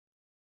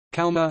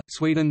 Kalmar,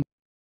 Sweden;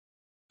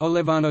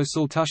 Olevano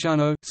sul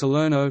Tusciano,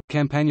 Salerno,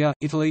 Campania,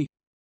 Italy;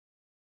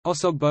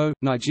 Osogbo,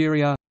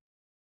 Nigeria;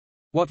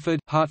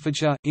 Watford,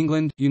 Hertfordshire,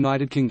 England,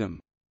 United Kingdom.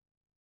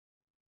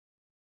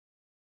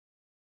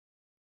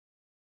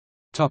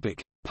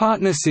 Topic: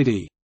 Partner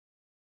city.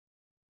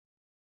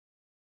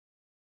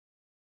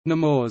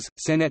 Nemours,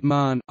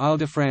 Seine-et-Marne,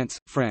 Île-de-France,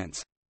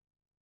 France.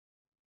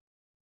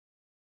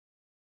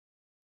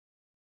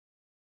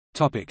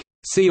 Topic: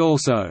 See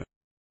also.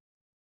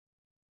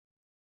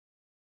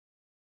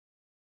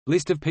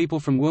 List of people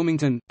from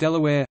Wilmington,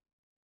 Delaware.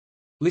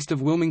 List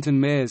of Wilmington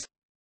mayors.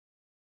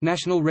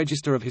 National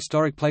Register of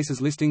Historic Places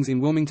listings in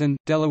Wilmington,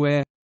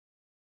 Delaware.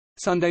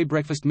 Sunday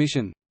Breakfast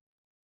Mission.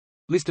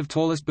 List of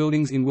tallest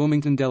buildings in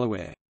Wilmington,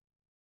 Delaware.